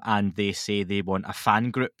behind them, and they say they want a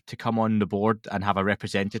fan group to come on the board and have a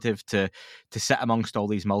representative to sit amongst all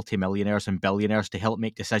these multimillionaires and billionaires to help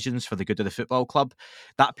make decisions for the good of the football club.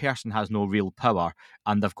 That person has no real power,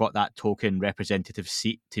 and they've got that token representative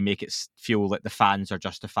seat to make it feel like the fans are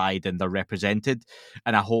justified and they're represented.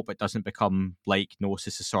 And I hope it doesn't become like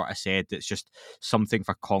Gnosis has sort of said, it's just something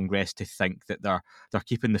for Congress to think that they're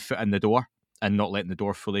keeping the foot in the door and not letting the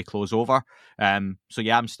door fully close over. So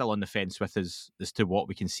yeah, I'm still on the fence with as to what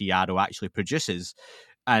we can see Arrow actually produces.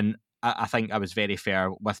 And I think I was very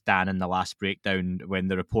fair with Dan in the last breakdown when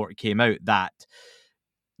the report came out that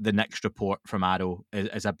the next report from Arrow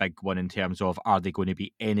is a big one in terms of, are they going to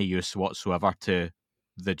be any use whatsoever to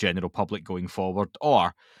the general public going forward?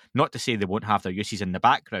 Or, not to say they won't have their uses in the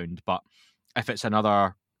background, but if it's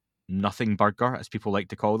another nothing burger, as people like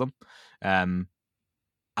to call them,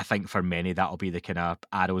 I think for many that'll be the kind of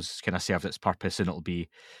Arrow's kind of served its purpose, and it'll be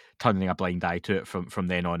turning a blind eye to it from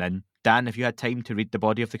then on in. Dan, have you had time to read the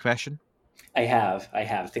body of the question? I have.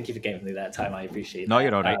 Thank you for giving me that time. I appreciate No, that.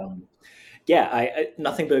 you're all right. Yeah,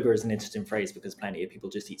 nothing burger is an interesting phrase because plenty of people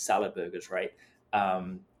just eat salad burgers, right?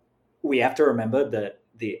 We have to remember that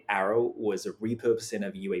the Arrow was a repurposing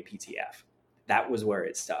of UAPTF. That was where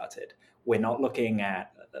it started. We're not looking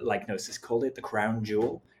at, like Gnosis called it, the crown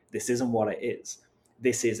jewel. This isn't what it is.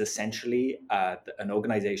 This is essentially an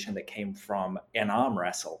organization that came from an arm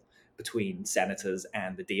wrestle between senators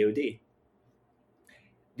and the DoD.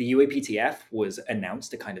 The UAPTF was announced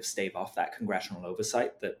to kind of stave off that congressional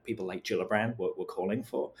oversight that people like Gillibrand were calling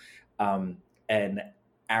for. And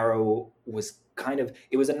Arrow was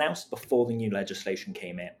it was announced before the new legislation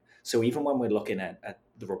came in. So even when we're looking at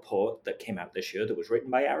the report that came out this year that was written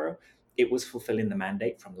by Arrow, it was fulfilling the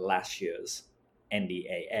mandate from last year's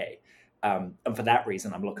NDAA. And for that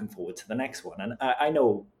reason, I'm looking forward to the next one. And I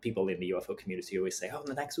know people in the UFO community always say, oh,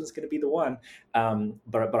 the next one's going to be the one.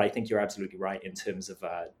 But I think you're absolutely right in terms of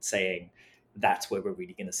saying that's where we're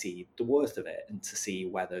really going to see the worth of it, and to see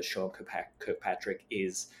whether Sean Kirkpatrick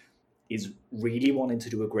is really wanting to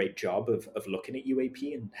do a great job of looking at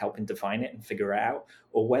UAP and helping define it and figure it out,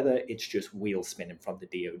 or whether it's just wheel spinning from the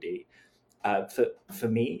DoD. For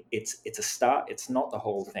me, it's a start. It's not the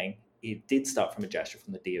whole thing. It did start from a gesture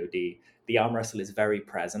from the DoD. The arm wrestle is very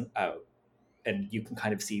present, and you can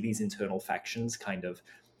kind of see these internal factions kind of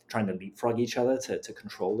trying to leapfrog each other to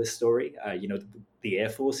control this story. The Air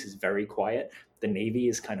Force is very quiet. The Navy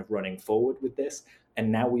is kind of running forward with this. And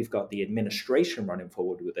now we've got the administration running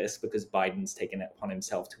forward with this because Biden's taken it upon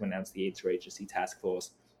himself to announce the interagency task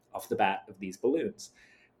force off the bat of these balloons.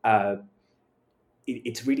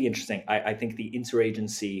 It's really interesting. I think the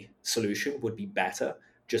interagency solution would be better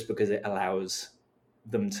just because it allows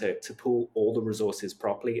them to pool all the resources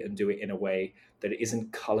properly and do it in a way that it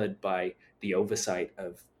isn't colored by the oversight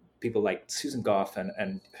of people like Susan Goff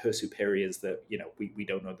and her superiors that we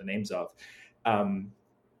don't know the names of.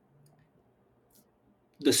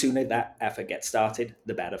 The sooner that effort gets started,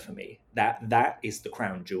 the better for me. That is the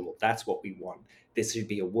crown jewel. That's what we want. This should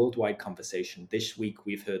be a worldwide conversation. This week,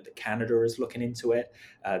 we've heard that Canada is looking into it.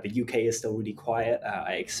 The UK is still really quiet.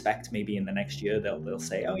 I expect maybe in the next year they'll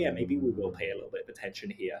say, oh yeah, maybe we will pay a little bit of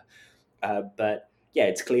attention here. But yeah,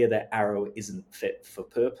 it's clear that Arrow isn't fit for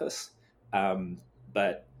purpose.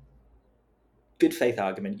 But good faith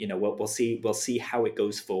argument. We'll see how it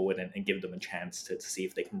goes forward and give them a chance to see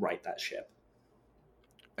if they can right that ship.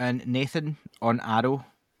 And Nathan, on Arrow,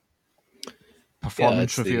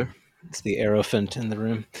 performance review. It's the Aerophant in the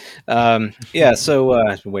room. So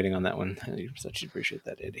I've been waiting on that one. I such appreciate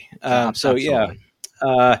that, Eddie.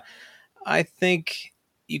 I think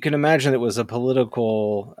you can imagine it was a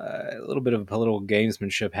little bit of political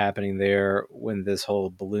gamesmanship happening there when this whole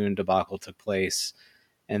balloon debacle took place,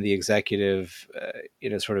 and the executive,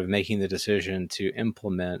 sort of making the decision to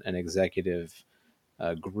implement an executive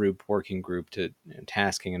working group to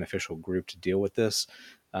tasking an official group to deal with this.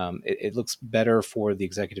 It looks better for the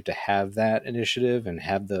executive to have that initiative and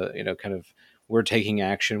have the, kind of, we're taking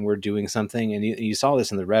action, we're doing something. And you saw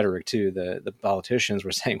this in the rhetoric too. The politicians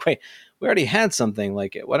were saying, wait, we already had something,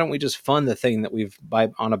 like, why don't we just fund the thing that we've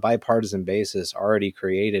on a bipartisan basis already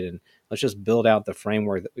created, and let's just build out the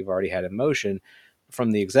framework that we've already had in motion.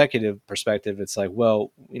 From the executive perspective, it's like,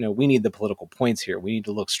 well, we need the political points here. We need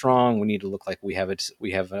to look strong. We need to look like we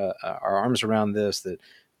have our arms around this, that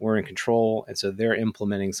we're in control. And so they're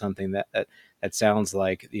implementing something that sounds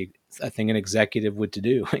like a thing an executive would to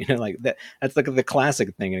do. Like that's like the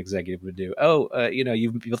classic thing an executive would do.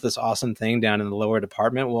 You've built this awesome thing down in the lower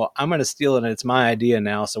department. Well, I'm going to steal it, and it's my idea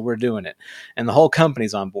now, so we're doing it. And the whole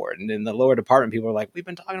company's on board. And in the lower department, people are like, we've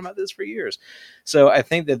been talking about this for years. So I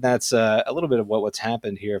think that's a little bit of what's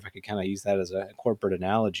happened here. If I could kind of use that as a corporate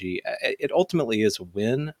analogy, it ultimately is a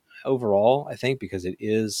win overall, I think, because it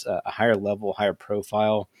is a higher level, higher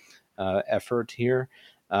profile effort here.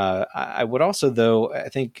 I would also, though, I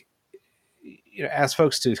think, ask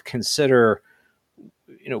folks to consider,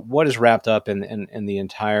 what is wrapped up in the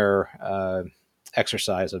entire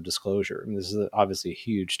exercise of disclosure. I mean, this is obviously a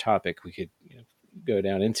huge topic we could go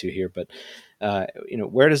down into here, but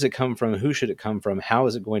where does it come from? Who should it come from? How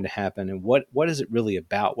is it going to happen? And what is it really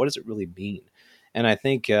about? What does it really mean? And I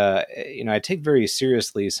think, I take very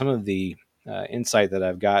seriously some of the insight that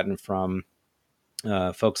I've gotten from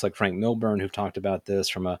folks like Frank Milburn, who've talked about this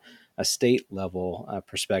from a state level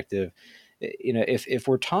perspective. If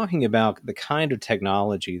we're talking about the kind of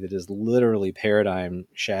technology that is literally paradigm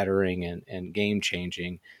shattering and game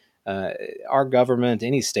changing, our government,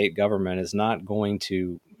 any state government, is not going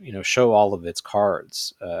to show all of its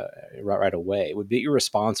cards right away. It would be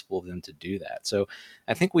irresponsible of them to do that. So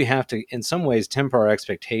I think we have to, in some ways, temper our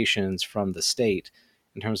expectations from the state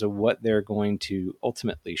in terms of what they're going to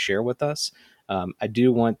ultimately share with us. I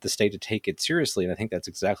do want the state to take it seriously, and I think that's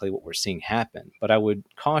exactly what we're seeing happen. But I would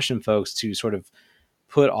caution folks to sort of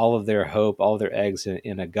put all of their hope, all of their eggs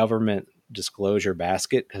in a government disclosure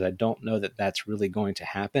basket, because I don't know that that's really going to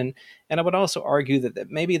happen. And I would also argue that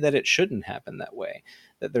maybe that it shouldn't happen that way,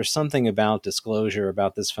 that there's something about disclosure,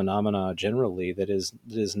 about this phenomena generally, that is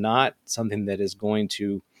not something that is going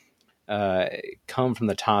to come from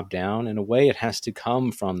the top down. In a way, it has to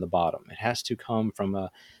come from the bottom. It has to come from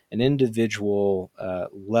an individual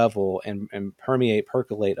level and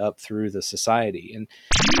percolate up through the society. And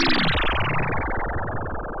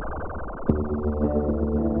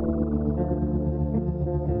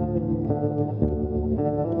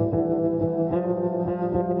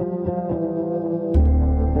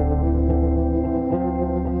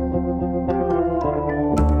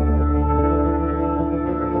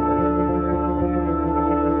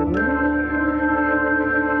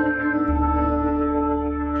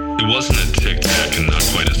it wasn't a tic-tac and not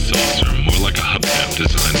quite a saucer, more like a hubcap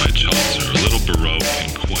designed by Chaucer, a little baroque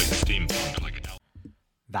and quite steampunk like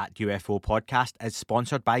That UFO podcast is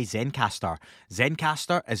sponsored by Zencastr.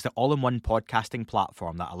 Zencastr is the all-in-one podcasting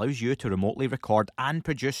platform that allows you to remotely record and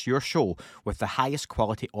produce your show with the highest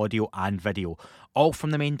quality audio and video. All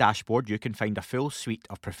from the main dashboard, you can find a full suite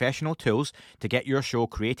of professional tools to get your show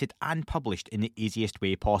created and published in the easiest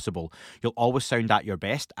way possible. You'll always sound at your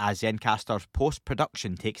best, as Zencastr's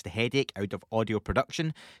post-production takes the headache out of audio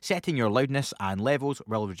production, setting your loudness and levels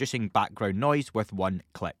while reducing background noise with one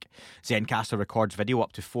click. Zencastr records video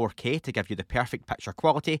up to 4K to give you the perfect picture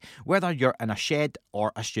quality, whether you're in a shed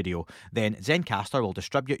or a studio. Then Zencastr will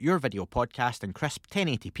distribute your video podcast in crisp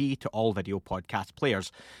 1080p to all video podcast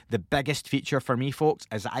players. The biggest feature for me, folks,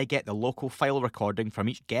 is that I get the local file recording from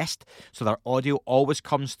each guest, so their audio always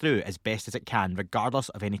comes through as best as it can, regardless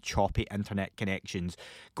of any choppy internet connections.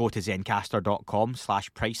 Go to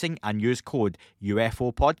zencastr.com/pricing and use code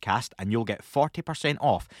UFO podcast, and you'll get 40%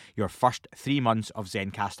 off your first 3 months of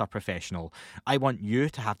Zencastr Professional. I want you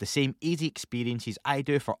to have the same easy experiences I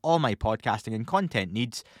do for all my podcasting and content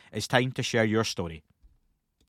needs. It's time to share your story.